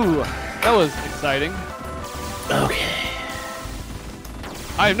 whoo! That was exciting. Okay.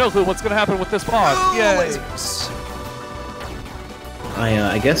 I have no clue what's gonna happen with this boss. Yay!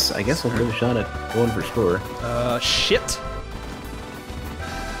 I guess we'll give a shot at going for score. Shit.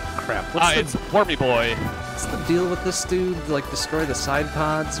 Crap. What's It's Wormy Boy. what's the deal with this dude? Like, destroy the side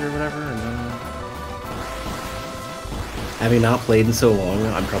pods or whatever, and then... Having not played in so long,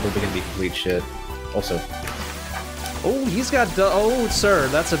 I'm probably gonna be complete shit. Also, Oh, he's got... Oh, sir,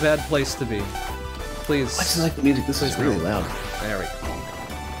 that's a bad place to be. Please. I just like the music. This is really loud. There we go.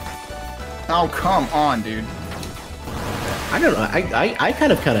 Oh, come on, dude. I don't know. I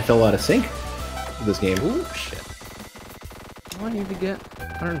kind of fell out of sync with this game. Ooh, shit. Do I need to get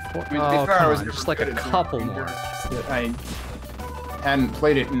 104? I mean, to be Oh, fair, I come was on, never just like good a at couple ZeroRanger, more. it's just that I hadn't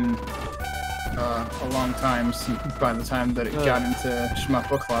played it in a long time by the time that it got into Shmup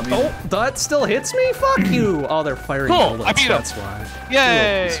Book Club. Oh, that still hits me? Fuck you! Oh, they're firing Cool, bullets, I beat 'em. that's why.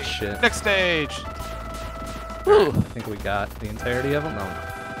 Yay! Piece of shit. Next stage. I Woo. think we got the entirety of them. No.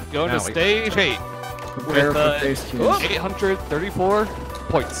 Going Now to we- stage 8. Prepare With, for face cubes. oh. 834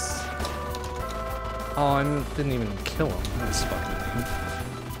 points. Oh, I didn't even kill him. That was fucking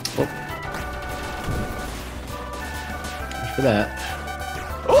lame. Thanks for that.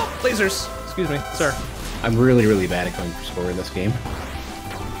 Oh, lasers! Excuse me, sir. I'm really, really bad at going for score in this game.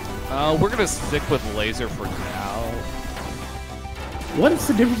 We're gonna stick with laser for now. What's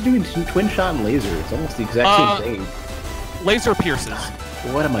the difference between twin shot and laser? It's almost the exact same thing. Laser pierces.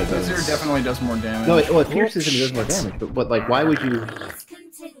 What am I doing? Laser definitely does more damage. No, well, it pierces and it does more damage. But like, why would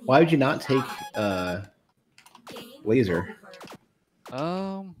you not take laser?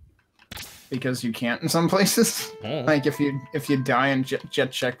 Because you can't in some places. Oh. Like if you die and jet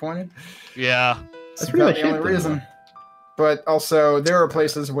checkpointed. Yeah. That's pretty much the only it, though. reason. But also, there are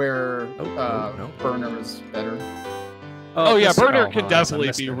places where no. burner is better, Oh, yeah, this- burner hold can on, definitely I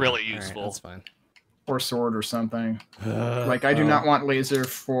missed be it. really Alright, useful. that's fine. or sword or something. Like I do not want laser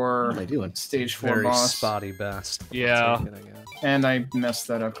for What am I doing? stage 4 Very boss, spotty best. Yeah. I'll take it, I guess. and I messed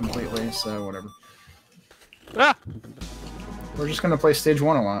that up completely. So whatever. Ah! We're just gonna play stage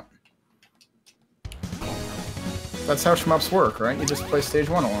 1 a lot. That's how shmups work, right? You just play stage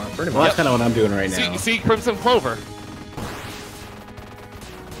 1 a lot. Pretty Well, much. that's kind of what I'm doing right now. See Crimson Clover.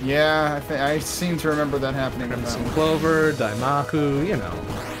 Yeah, I seem to remember that happening. Crimson Clover, Daimaku, you know.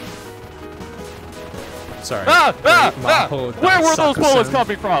 Sorry. Where were those bullets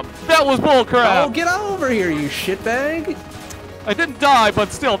coming from? That was Oh, bullcrap! get over here, you shitbag! I didn't die,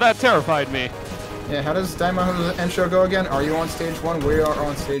 but still, that terrified me. Yeah, how does Daimaho's intro go again? Are you on stage 1? We are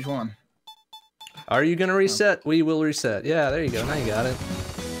on stage 1. Are you gonna reset? We will reset. Yeah, there you go. Now you got it.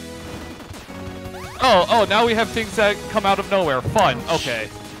 Oh, now we have things that come out of nowhere. Fun. Okay.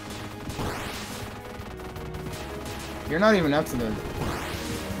 You're not even up to the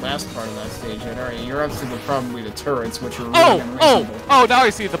last part of that stage yet, are you? You're up to probably the turrets, which are really unreasonable. Oh, now I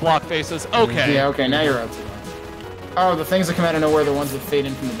see the block faces. Okay. Yeah, okay, now you're up to that. Oh, the things that come out of nowhere are the ones that fade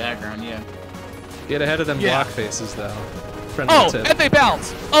in from the background, yeah. Get ahead of them Yeah. block faces, though. Friendly Oh, tip. and they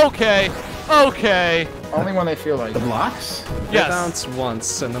bounce. Okay. Okay. Only when they feel like The it. blocks? They Yes. bounce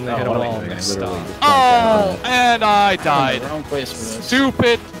once, and then they Oh, hit a what am I wall doing? and I they literally stop. just Oh, and I I'm in died. the wrong place for this.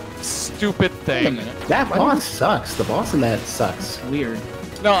 Stupid Wait a thing. minute. That boss sucks. The boss in that sucks. Weird.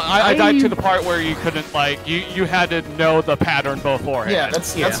 No, I died to the part where you couldn't, like, you had to know the pattern beforehand. Yeah,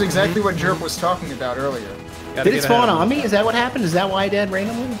 that's exactly what Jerp was talking about earlier. Gotta Did get it spawn ahead of on them. me? Is that what happened? Is that why I died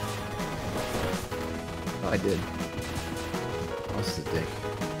randomly? Oh, I did. Boss is a dick.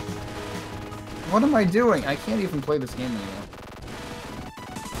 What am I doing? I can't even play this game anymore.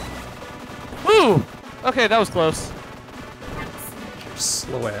 Woo! Okay, that was close.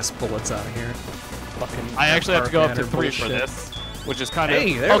 Slow ass bullets out of here. Fucking. I actually have to go up to Arcanator 3 for bullshit. this, which is kind of...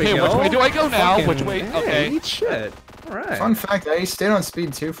 Hey, there okay, we go. which way do I go now? Fucking- Which way? Hey, Okay. eat shit. Alright. Fun fact, I stayed on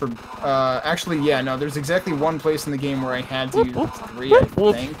speed 2 for, actually, yeah, no, there's exactly one place in the game where I had to use 3, I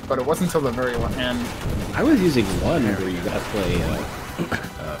think, but it wasn't until the very end. I was using one where you got to play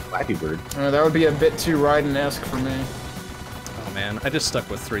Flappy Bird. That would be a bit too Raiden-esque for me. Oh man, I just stuck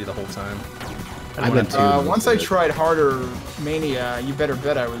with 3 the whole time. I've been two. Once I tried harder Mania, you better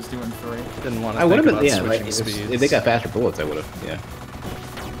bet I was doing 3. Didn't want to I would think have been, about yeah. Like, switching speeds. if they got faster bullets, I would have, yeah.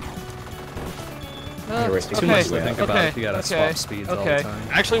 Too much to think about if you gotta swap speeds all the time.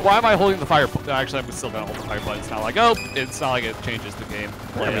 Actually, why am I holding the fire? Actually, I'm still gonna hold the fire button. It's not like, oh, it's not like it changes the game.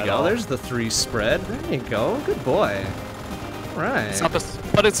 There we go. There's the 3 spread. There you go. Good boy. Right. It's not the,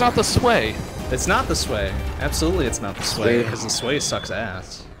 but it's not the sway. It's not the sway. Absolutely, it's not the sway because the sway sucks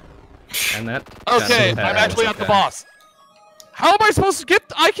ass. And that. Okay, I'm actually at the boss. How am I supposed to get?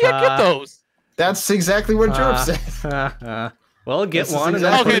 I can't get those. That's exactly what Jerp said. Well, get This is one and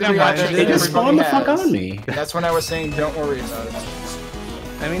exactly then Okay, put never it mind. behind They you. just spawned the fuck has. on me. That's when I was saying don't worry about it.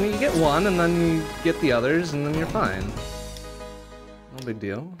 I mean, you get one and then you get the others and then you're fine. No big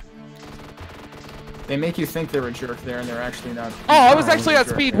deal. They make you think they're a jerk there, and they're actually not. Oh, I was not actually a at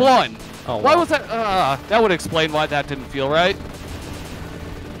jerk speed there. 1. Oh, Why wow. was that? That would explain why that didn't feel right.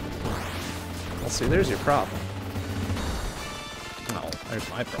 Well, see, there's your problem. No, there's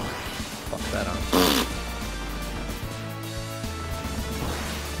my problem. Fuck that up.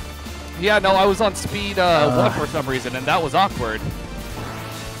 Yeah, no, I was on speed 1 for some reason, and that was awkward.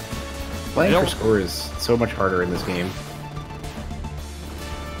 Playing Yep. for score is so much harder in this game.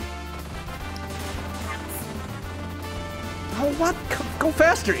 Oh, what? Go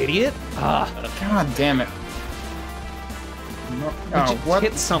faster, idiot! Ah. God damn it. Oh, what?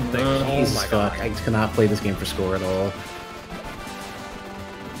 Hit something. Oh Jesus my fuck. god. I just cannot play this game for score at all.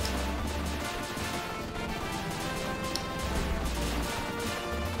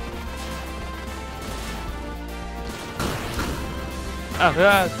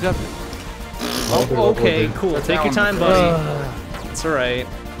 Oh, okay, cool. Take your time, buddy. It's alright.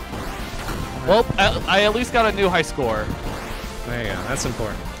 Well, I at least got a new high score. There you go. That's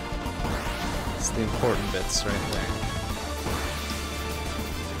important. It's the important bits right there.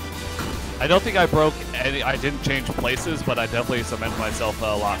 I don't think I broke any. I didn't change places, but I definitely cemented myself a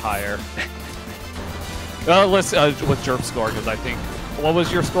lot higher. Let's with Jerp's score, because I think. What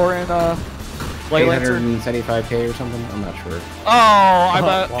was your score in Blade Lancer? 875k or something? I'm not sure. Oh, I'm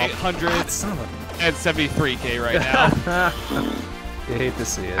at well, 873k right now. You hate to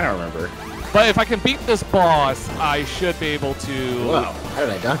see it. I don't remember. But if I can beat this boss, I should be able to. Wow, how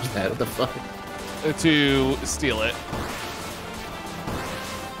did I dodge that? What the fuck? To steal it.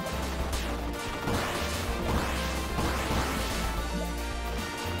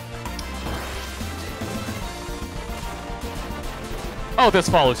 Oh, this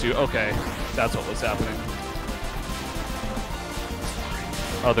follows you. Okay, that's what was happening.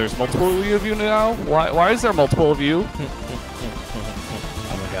 Oh, there's multiple of you now? Why is there multiple of you? Oh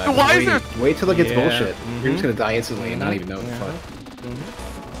my god. Why is there... Wait till it gets Yeah. bullshit. You're just gonna die instantly and not even know what the fuck.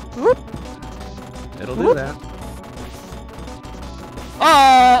 It'll do that.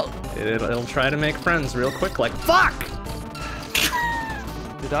 It'll try to make friends real quick, like, fuck!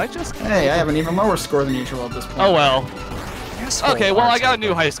 Did I just... Hey, I have an even lower score than usual at this point. Oh, well. Asshole Okay, well, I hearts got a like new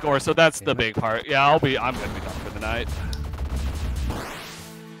that. high score, so that's the big part. Yeah, I'm gonna be done for the night.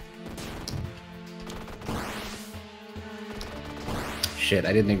 Shit,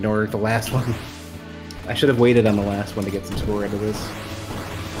 I didn't ignore the last one. I should have waited on the last one to get some score out of this.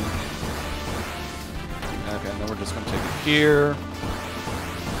 Okay, and then we're just gonna take it here.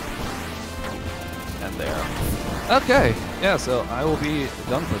 And there. Okay, yeah, so I will be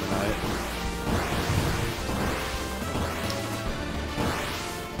done for the night.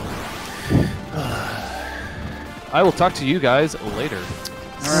 I will talk to you guys later.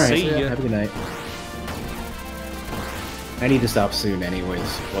 Alright, See ya. have a good night. I need to stop soon anyways.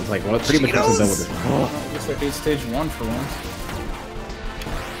 Once like pretty much once I'm done with this. Well, looks like it's stage 1 for once.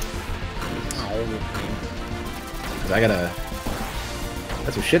 Cause I gotta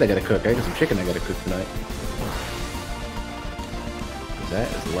that's some shit I gotta cook. I got some chicken I gotta cook tonight.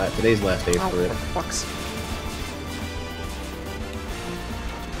 That is today's last day for it. For fuck's sake.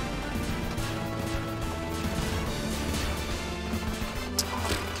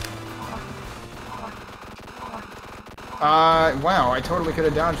 Wow, I totally could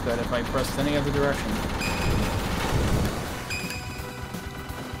have dodged that if I pressed any other direction.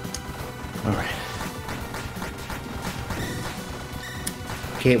 Alright.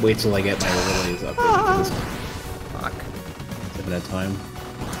 Can't wait till I get my overlays upgraded to this. Fuck. At that time.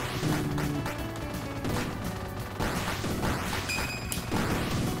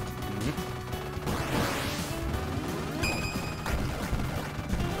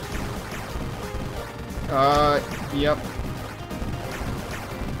 Yep.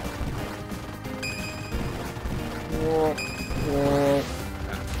 Whoa, whoa.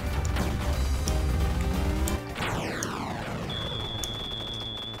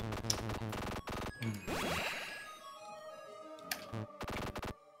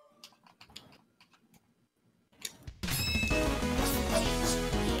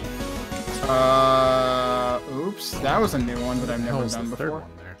 Oops, that was a new one that I've Hell never was done the third before.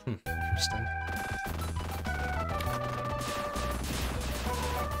 one there? Interesting.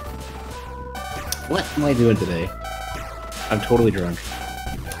 What am I doing today? I'm totally drunk.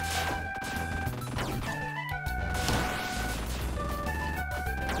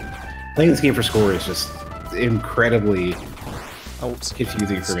 Playing this game for score is just incredibly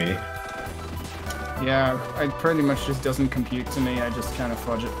confusing for me. Yeah, it pretty much just doesn't compute to me. I just kind of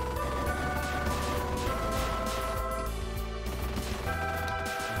fudge it.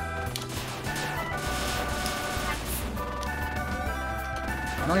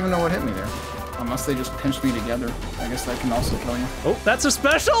 I don't even know what hit me there. Unless they just pinched me together. I guess that can also kill you. Oh, that's a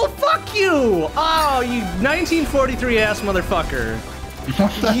special? Fuck you! Oh, you 1943 ass motherfucker.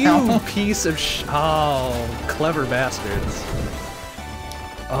 What the You hell? piece of Oh, clever bastards.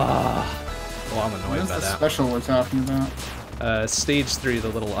 Ah. Well, I'm annoyed What's by the that. special we're talking about? Stage 3, the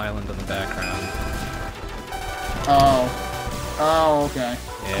little island in the background. Oh. Oh, okay.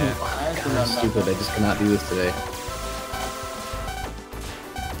 Yeah. I forgot I'm about stupid, that. I just cannot do this today.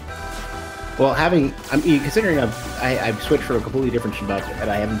 Well, considering I've switched from a completely different Shmup and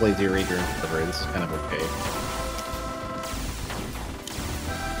I haven't played ZeroRanger in forever, this is kind of okay.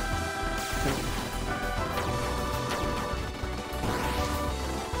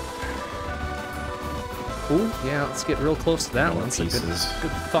 Ooh, yeah, let's get real close to that one. It's a good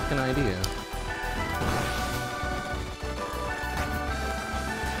fucking idea.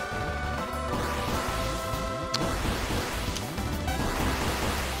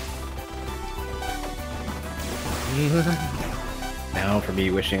 Now for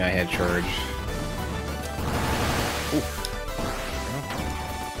me wishing I had charge. You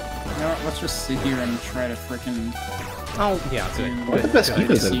know what, let's just sit here and try to frickin'... Oh, yeah, What's the best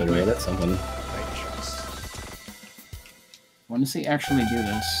keepers in the way? That's something. When does he actually do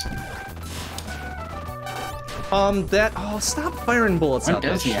this? Oh, stop firing bullets When out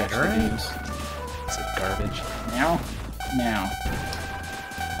does that he shit, actually do alright? this? It's like garbage. Now.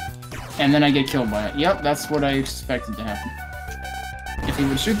 And then I get killed by it. Yep, that's what I expected to happen. If he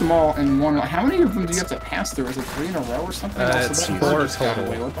would shoot them all in one... How many of them do you have to pass through? Is it 3 in a row or something? It's 4 total.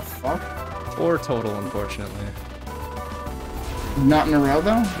 What the fuck? 4 total, unfortunately. Not in a row,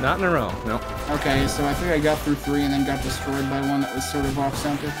 though? Not in a row, no. Okay, so I think I got through 3 and then got destroyed by one that was sort of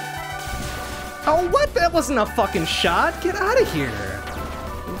off-center. Oh, what? That wasn't a fucking shot! Get out of here!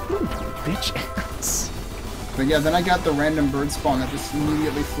 Bitch ass. But yeah, then I got the random bird spawn that just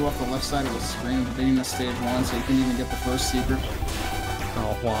immediately flew off the left side of the screen at the beginning of stage 1, so you couldn't even get the first secret.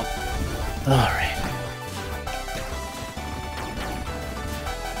 Oh, womp. Alright.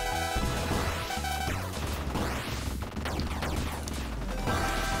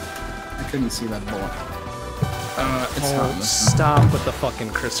 I couldn't see that bullet. It's Oh, not. stop with the fucking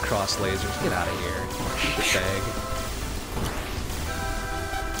crisscross lasers. Get out of here, you shitbag.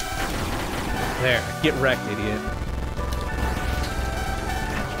 There, get wrecked, idiot.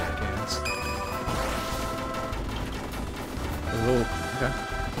 Jackass. Oh, okay.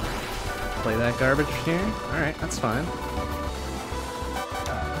 Play that garbage here? Alright, that's fine.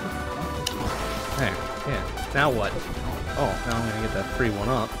 There, yeah. Now what? Oh, now I'm gonna get that free one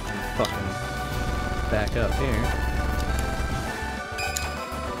up and fucking back up here.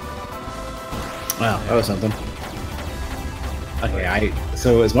 Wow, that was something. Okay,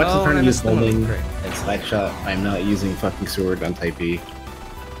 so as much as I'm trying to use bowling and slack shot, I'm not using fucking sword on Type B.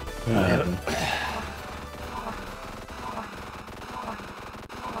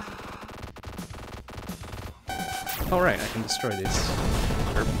 Alright, I can destroy these.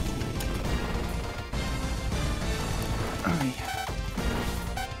 Perfect.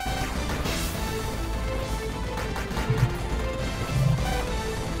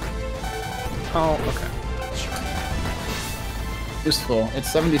 Oh, okay. Sure. Useful.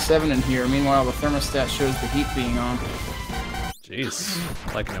 It's 77 in here. Meanwhile, the thermostat shows the heat being on. Jeez.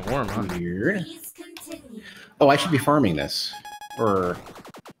 Liking it warm, huh? Weird. Oh, I should be farming this. Or...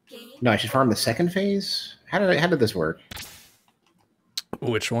 No, I should farm the second phase? How did this work?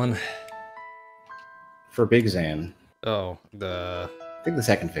 Which one? For Big Zan. Oh, I think the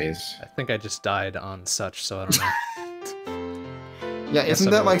second phase. I think I just died on such, so I don't know. Yeah,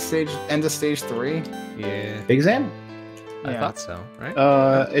 isn't that like end of stage 3? Yeah. Big Zan? I thought so, right?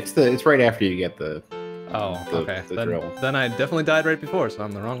 It's right after you get the... Oh, okay. the drill. Then I definitely died right before, so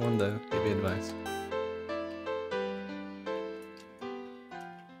I'm the wrong one to give you advice.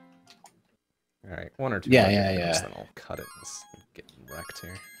 Alright, 1 or 2 Yeah. then I'll cut it and get wrecked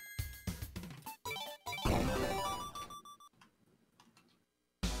here.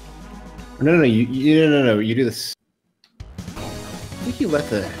 No, you do this... I think you let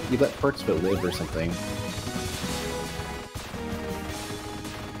parts of it live or something.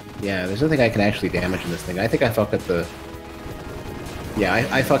 Yeah, there's nothing I can actually damage in this thing. I think I fucked up the... Yeah,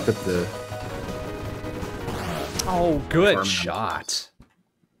 I fucked up the... Oh, good shot.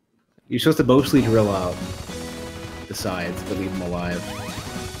 You're supposed to mostly drill out the sides, but leave them alive.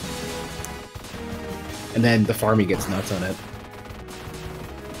 And then the farmie gets nuts on it.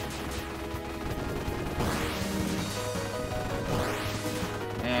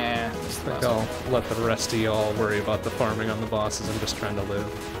 I think I'll let the rest of y'all worry about the farming on the bosses. I'm just trying to live.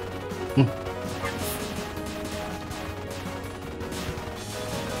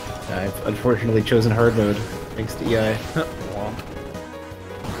 I've unfortunately chosen hard mode, thanks to EI.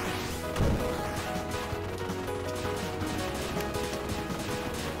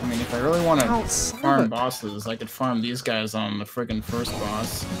 I mean, if I really want to farm bosses, I could farm these guys on the friggin' first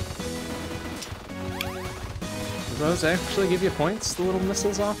boss. Do those actually give you points, the little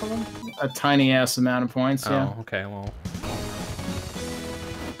missiles off of them? A tiny-ass amount of points, yeah. Oh, okay, well...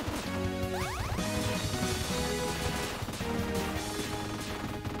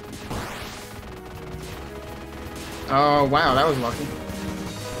 Oh, wow, that was lucky.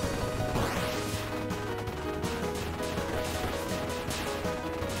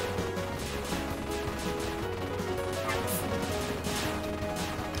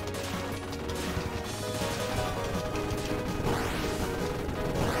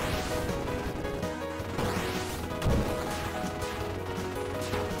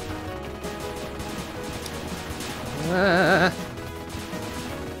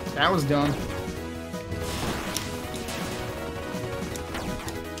 That was dumb.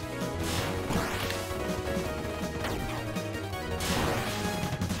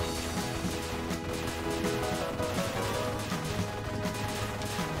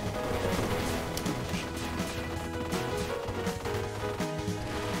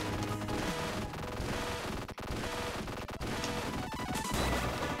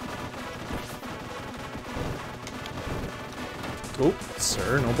 Oh,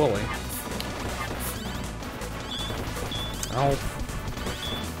 sir, no bully. Ow.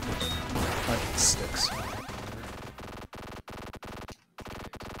 Fucking sticks.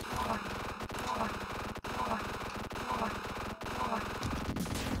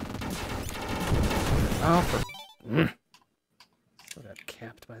 Oh, for... Still got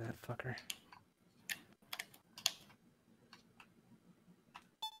capped by that fucker.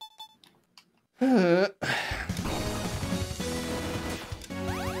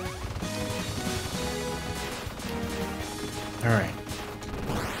 Alright.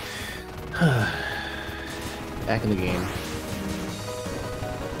 Back in the game.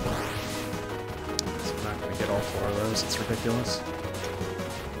 So I'm not gonna get all 4 of those, it's ridiculous.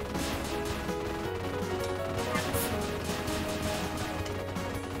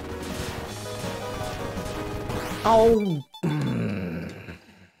 Oh!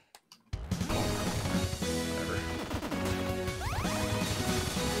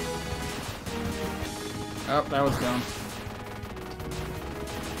 Oh, that was dumb.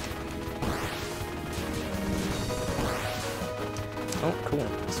 Oh, cool.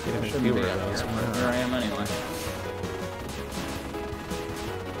 Let's get a Shouldn't fewer be of up those. here, but here I am anyway.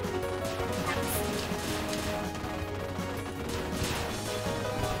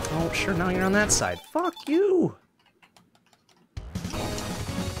 Oh, sure, now you're on that side. Fuck you!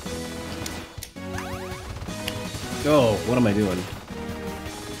 Oh, what am I doing?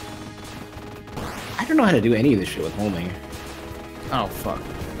 I don't know how to do any of this shit with homing. Oh, fuck.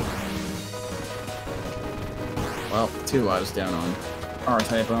 Well, 2 lives down on our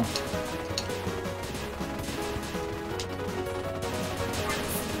typo. Go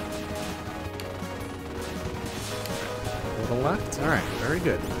to the left? Alright, very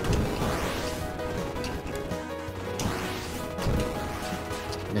good.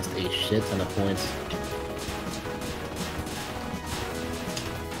 Missed a shit ton of points.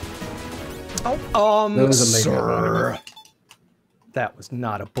 Oh, That was a mega sir. That was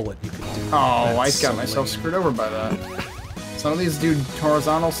not a bullet you could do. Oh, I That's got so myself lame. screwed over by that. Some of these do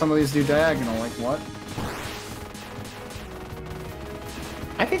horizontal, some of these do diagonal. Like, what?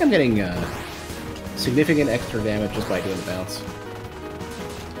 I think I'm getting significant extra damage just by doing the bounce.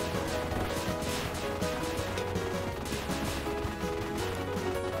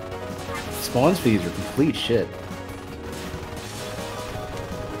 Spawn speeds are complete shit.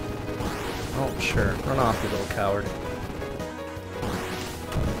 Oh, sure. Run off, you little coward.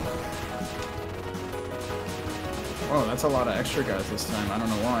 Whoa, that's a lot of extra guys this time. I don't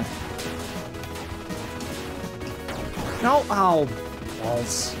know why. No! Ow!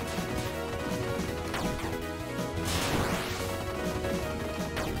 Balls.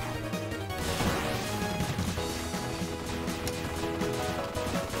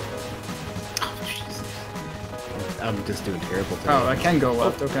 I'm just doing terrible today. Oh, I can go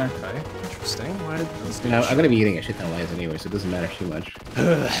left, okay. Okay, interesting. Why did those do I'm gonna be eating a shit ton of lives anyway, so it doesn't matter too much.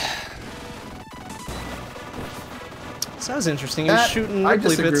 Sounds interesting. He was shooting I Ripley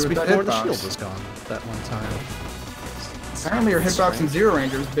disagree bits with that before the hitbox. shield was gone that one time. Apparently your hitbox in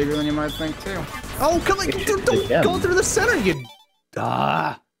ZeroRanger is bigger than you might think, too. Oh, come on! Don't gem. go through the center, you...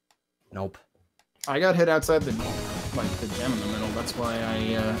 Nope. I got hit outside the, like, the gem in the middle. That's why I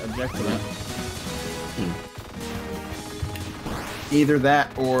object to that. Either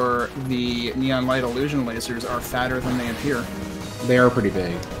that or the neon light illusion lasers are fatter than they appear. They are pretty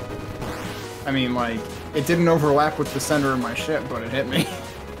big. I mean, like, it didn't overlap with the center of my ship, but it hit me.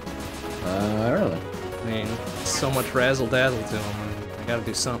 Really? I mean, so much razzle-dazzle to him. I gotta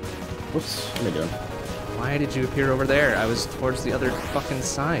do something. Whoops, what am I doing? Why did you appear over there? I was towards the other fucking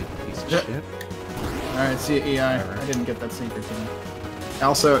side, piece of Yep. shit. Alright, see ya, EI. Whatever. I didn't get that secret thing.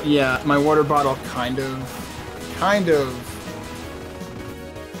 Also, yeah, my water bottle kind of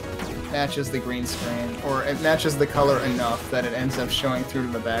matches the green screen, or it matches the color enough that it ends up showing through to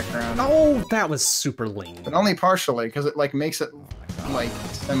the background. Oh, that was super lame. But only partially, because it like makes it like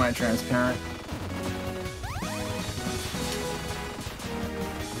semi-transparent.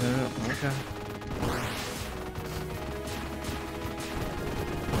 Okay.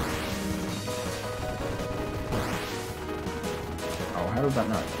 Oh, how did that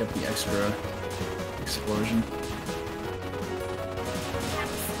not get the extra explosion?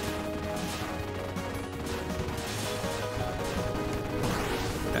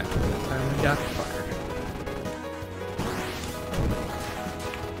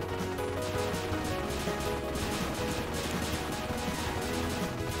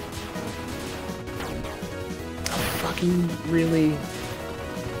 fucking really?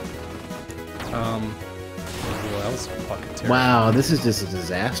 Well, that was fucking terrible. Wow, this is just a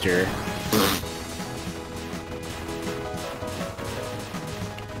disaster.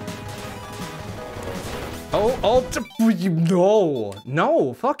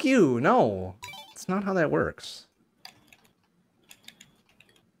 No, fuck you, no. It's not how that works.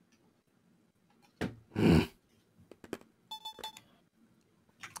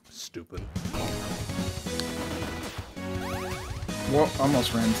 Stupid. Well,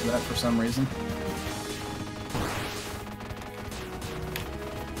 almost ran into that for some reason.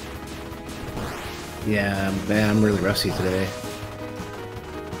 Yeah, man, I'm really rusty today.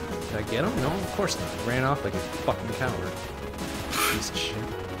 Did I get him? No, of course not. I ran off like a fucking coward. Piece of shit.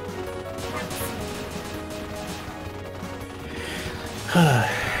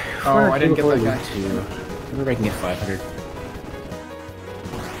 Oh, I didn't get that guy. I wonder if I can get 500.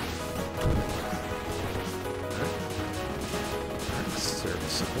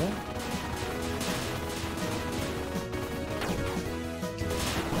 Serviceable.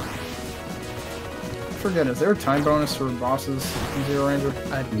 I forget, is there a time bonus for bosses in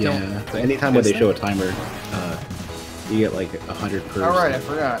ZeroRanger? I don't Yeah, think anytime when they is show a there? timer, you get like 100 per. Oh right, I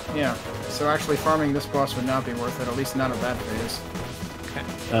forgot. Yeah. So actually farming this boss would not be worth it, at least not at that phase.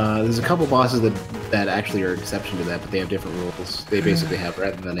 There's a couple bosses that actually are exception to that, but they have different rules. They basically have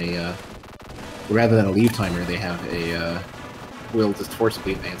rather than a leave timer, they have a will just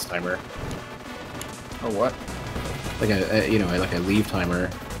forcibly advance timer. Oh what? Like like a leave timer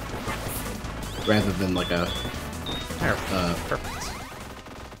rather than like a. Perfect.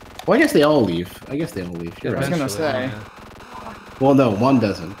 Well, I guess they all leave. You're I was right. gonna say. Well, no, one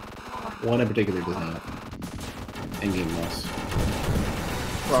doesn't. One in particular does not. Endgame boss.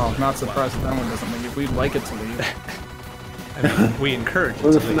 Well, not surprised that one doesn't leave. We'd like it to leave. I mean, we encourage it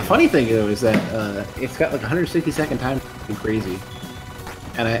Well, to the leave. funny thing though is that it's got like 160-second time, crazy.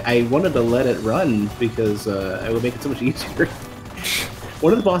 And I wanted to let it run because it would make it so much easier.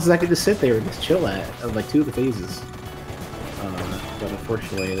 One of the bosses I could just sit there and just chill at, like 2 of the phases. But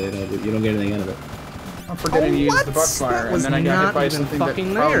unfortunately, you don't get anything out of it. I'm forgetting to use the buckfire, and then I got hit by something that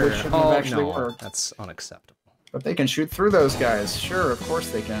probably shouldn't have actually worked. That's unacceptable. But they can shoot through those guys. Sure, of course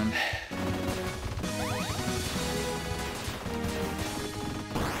they can.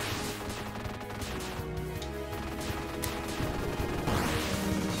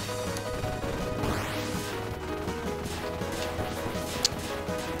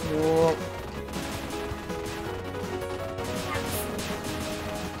 Whoa.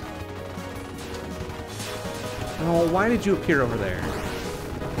 Oh, why did you appear over there?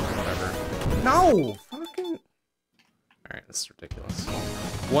 Whatever. No! Fucking... Alright, this is ridiculous.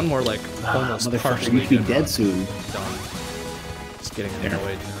 One more, like, almost Motherfucker, partially you could be good dead run. soon. Done. Just getting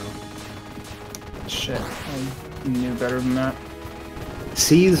annoyed now. Shit, I knew better than that.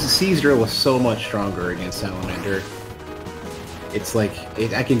 C's drill was so much stronger against Salamander. It's like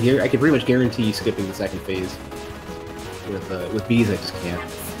I can pretty much guarantee skipping the second phase. With bees, I just can't.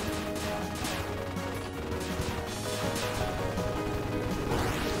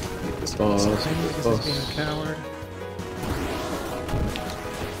 Get this boss. Maybe Get because this he's being a boss. coward.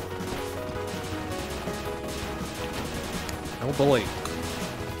 Oh boy.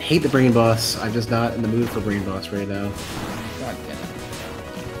 I hate the brain boss. I'm just not in the mood for brain boss right now. God damn it.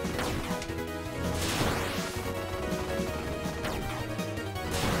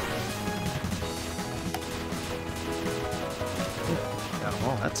 Got them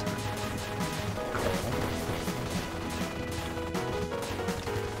all that time.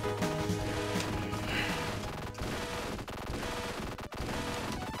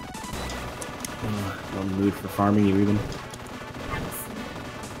 Not in the mood for farming you even.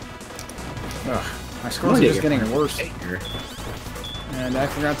 Ugh, my scores are just getting worse. Here. And I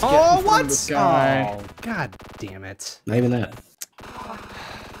forgot to get in front of this guy. Oh, god damn it. Not even that.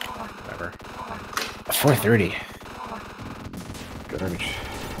 Whatever. 430. Garbage.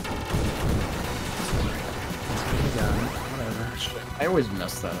 Whatever. I always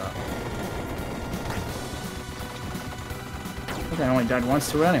mess that up. I think I only died once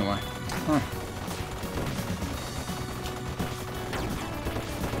to it anyway. Huh.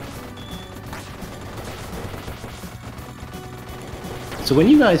 So when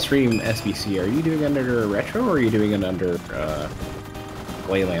you guys stream SBC, are you doing it under retro or are you doing it under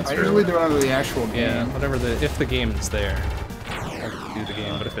Glaylancer? I usually do it under the actual game. Yeah, whatever if the game is there, I'll do the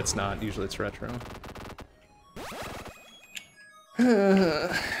game, but if it's not, usually it's retro.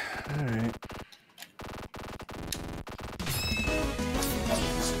 Alright.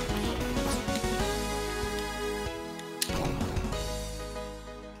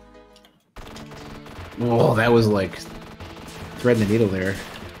 Oh, that was like threading the needle there.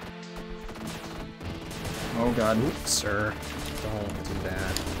 Oh god. Oops, sir. Don't do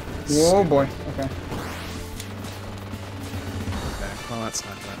that. Oh boy. Okay. Okay, well, that's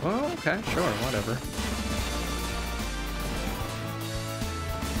not good. Well, okay, sure, whatever.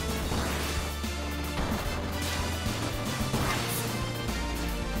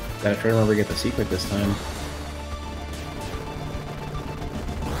 Gotta try to remember to get the secret this time.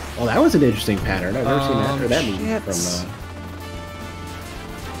 Well, that was an interesting pattern. I've never seen that, or that move from,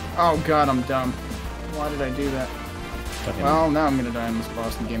 Oh god, I'm dumb. Why did I do that? fucking Well, now I'm gonna die on this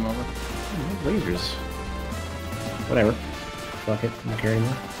boss and game over. lasers. Whatever. Fuck it, I don't care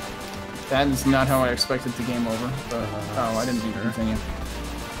anymore. That is not how I expected the game over, but... oh, I didn't do continue.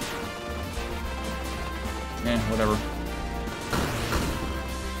 Eh, whatever.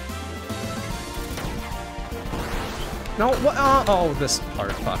 No, what? Oh, this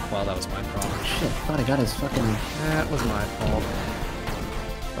part. Fuck, well, that was my problem. Shit, I thought I got his fucking... That was my fault.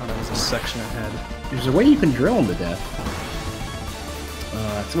 Thought I was a section ahead. There's a way you can drill him to death.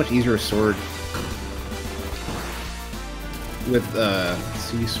 It's a much easier sword. With,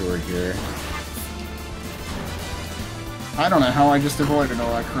 C-sword here. I don't know how I just avoided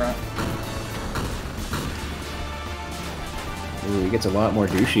all that crap. Ooh, he gets a lot more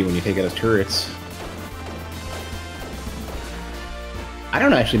douchey when you take out his turrets. I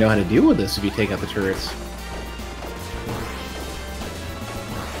don't actually know how to deal with this if you take out the turrets.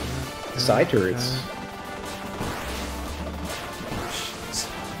 Side turrets. Jeez.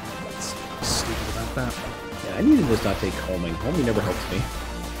 What's stupid about that? Yeah, I need to just not take homing. Homing never helps me.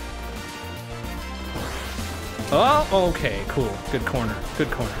 Oh, okay, cool. Good corner. Good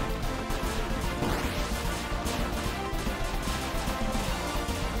corner.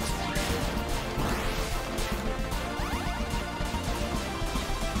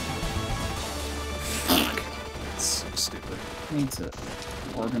 That's so stupid. I need to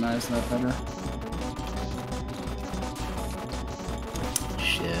organize that better.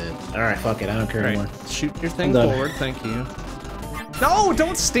 Shit. Alright, fuck it. I don't care anymore. Right, shoot your thing I'm done. forward, thank you. No,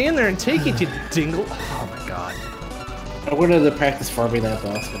 don't stand there and take it, you dingle. Oh my god. I wanted to practice farming that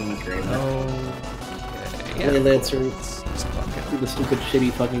boss, but I'm not great enough. Oh. Play Lancer. Just fucking... Do the stupid,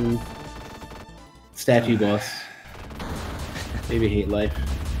 shitty fucking statue boss. Maybe hate life.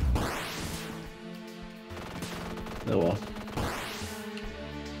 Oh well.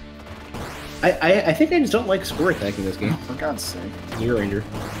 I think I just don't like score attacking this game. For God's sake. ZeroRanger.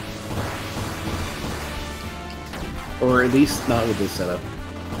 Or at least not with this setup.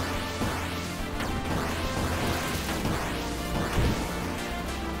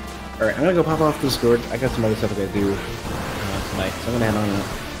 Alright, I'm gonna go pop off the Discord. I got some other stuff I gotta do tonight, so I'm gonna head on out.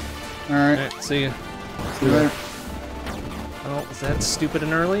 Alright. Alright, see ya. See you later. Oh, was that stupid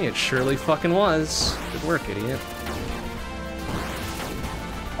and early? It surely fucking was. Good work, idiot.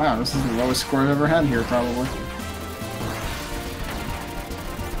 Wow, this is the lowest score I've ever had here, probably.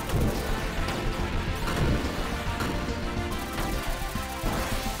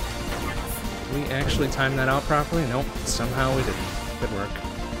 Did we actually time that out properly? Nope, somehow we didn't. Good work.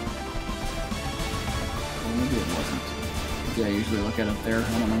 Well, maybe it wasn't. Maybe I usually look at it there,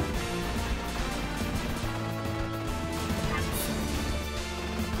 I don't know.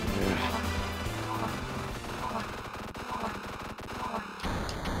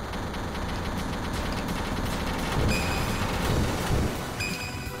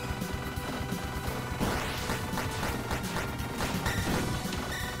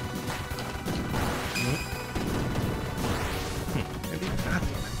 Maybe not.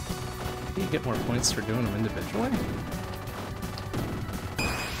 Maybe you get more points for doing them individually?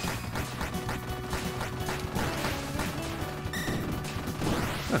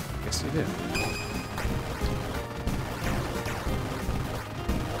 Huh, guess you did.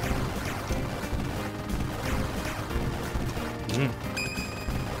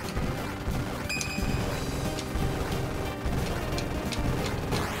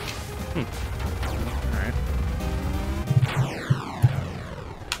 Alright.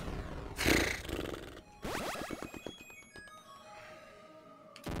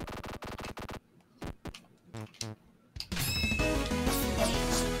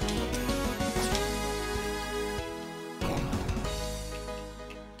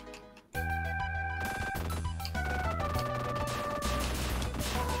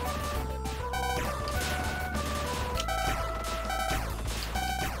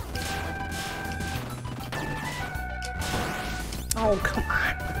 Oh, come on.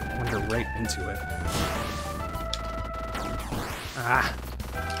 I wander right into it. Ah.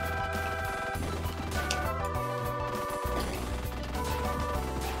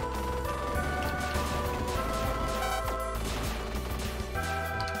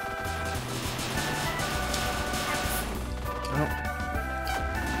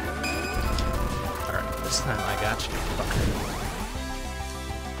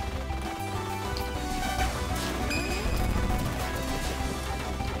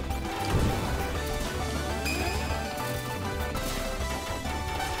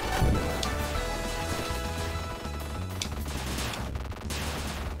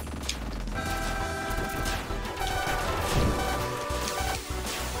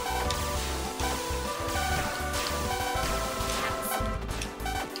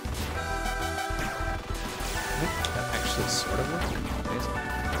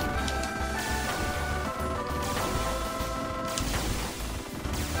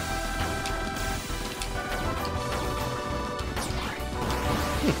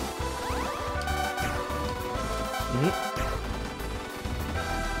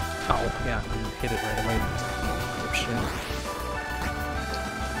 Oh, yeah, I didn't hit it right away. Oh, shit.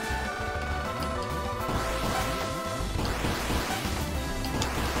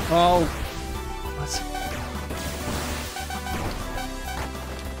 Oh, what?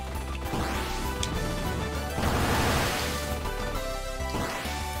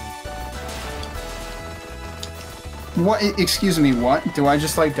 What? Excuse me, what? Do I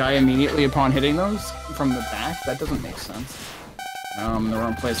just, like, die immediately upon hitting those from the back? That doesn't make sense. The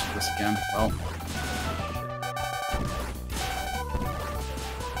wrong place for this again. Well.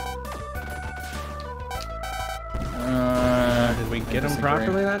 Did we get him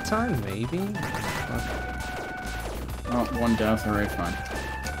properly that time? Maybe? Oh, one death. Alright, fine.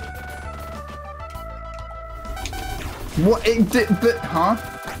 What? It did, but, huh?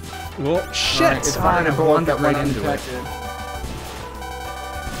 Well, shit! Right, it's fine. I wandered right into it.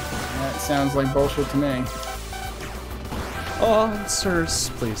 That sounds like bullshit to me. Oh,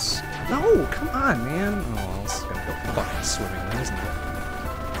 sirs, please. No, come on, man. Oh, this is gonna go fucking swimming then, isn't it?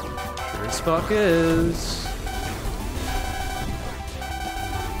 Sure as fuck is.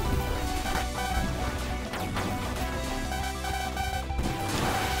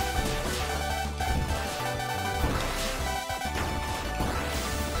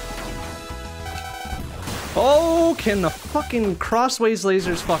 Oh, can the fucking crossways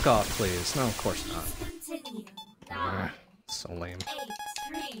lasers fuck off, please? No, of course not. So lame.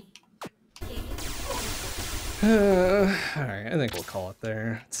 Alright, I think we'll call it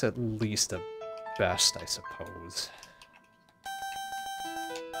there. It's at least a best, I suppose.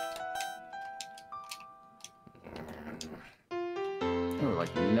 There were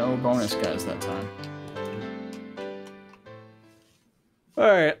like no bonus guys that time.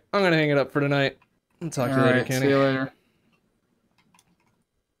 Alright, I'm gonna hang it up for tonight. I'll talk to you later, Kenny. See you later.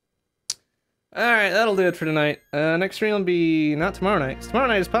 Alright, that'll do it for tonight. Next stream will be not tomorrow night. Tomorrow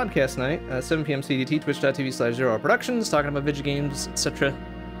night is podcast night, 7 p.m. CDT, twitch.tv/ZeroRanger Productions, talking about video games, etc.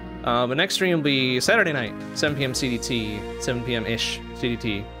 But next stream will be Saturday night, 7 p.m. CDT, 7 p.m.-ish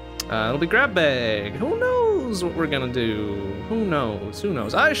CDT. It'll be Grab Bag. Who knows what we're gonna do? Who knows? Who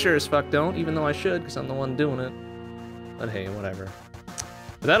knows? I sure as fuck don't, even though I should, because I'm the one doing it. But hey, whatever.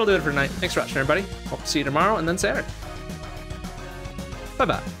 But that'll do it for tonight. Thanks for watching, everybody. Hope to see you tomorrow and then Saturday.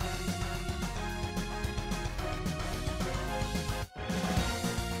 Bye-bye.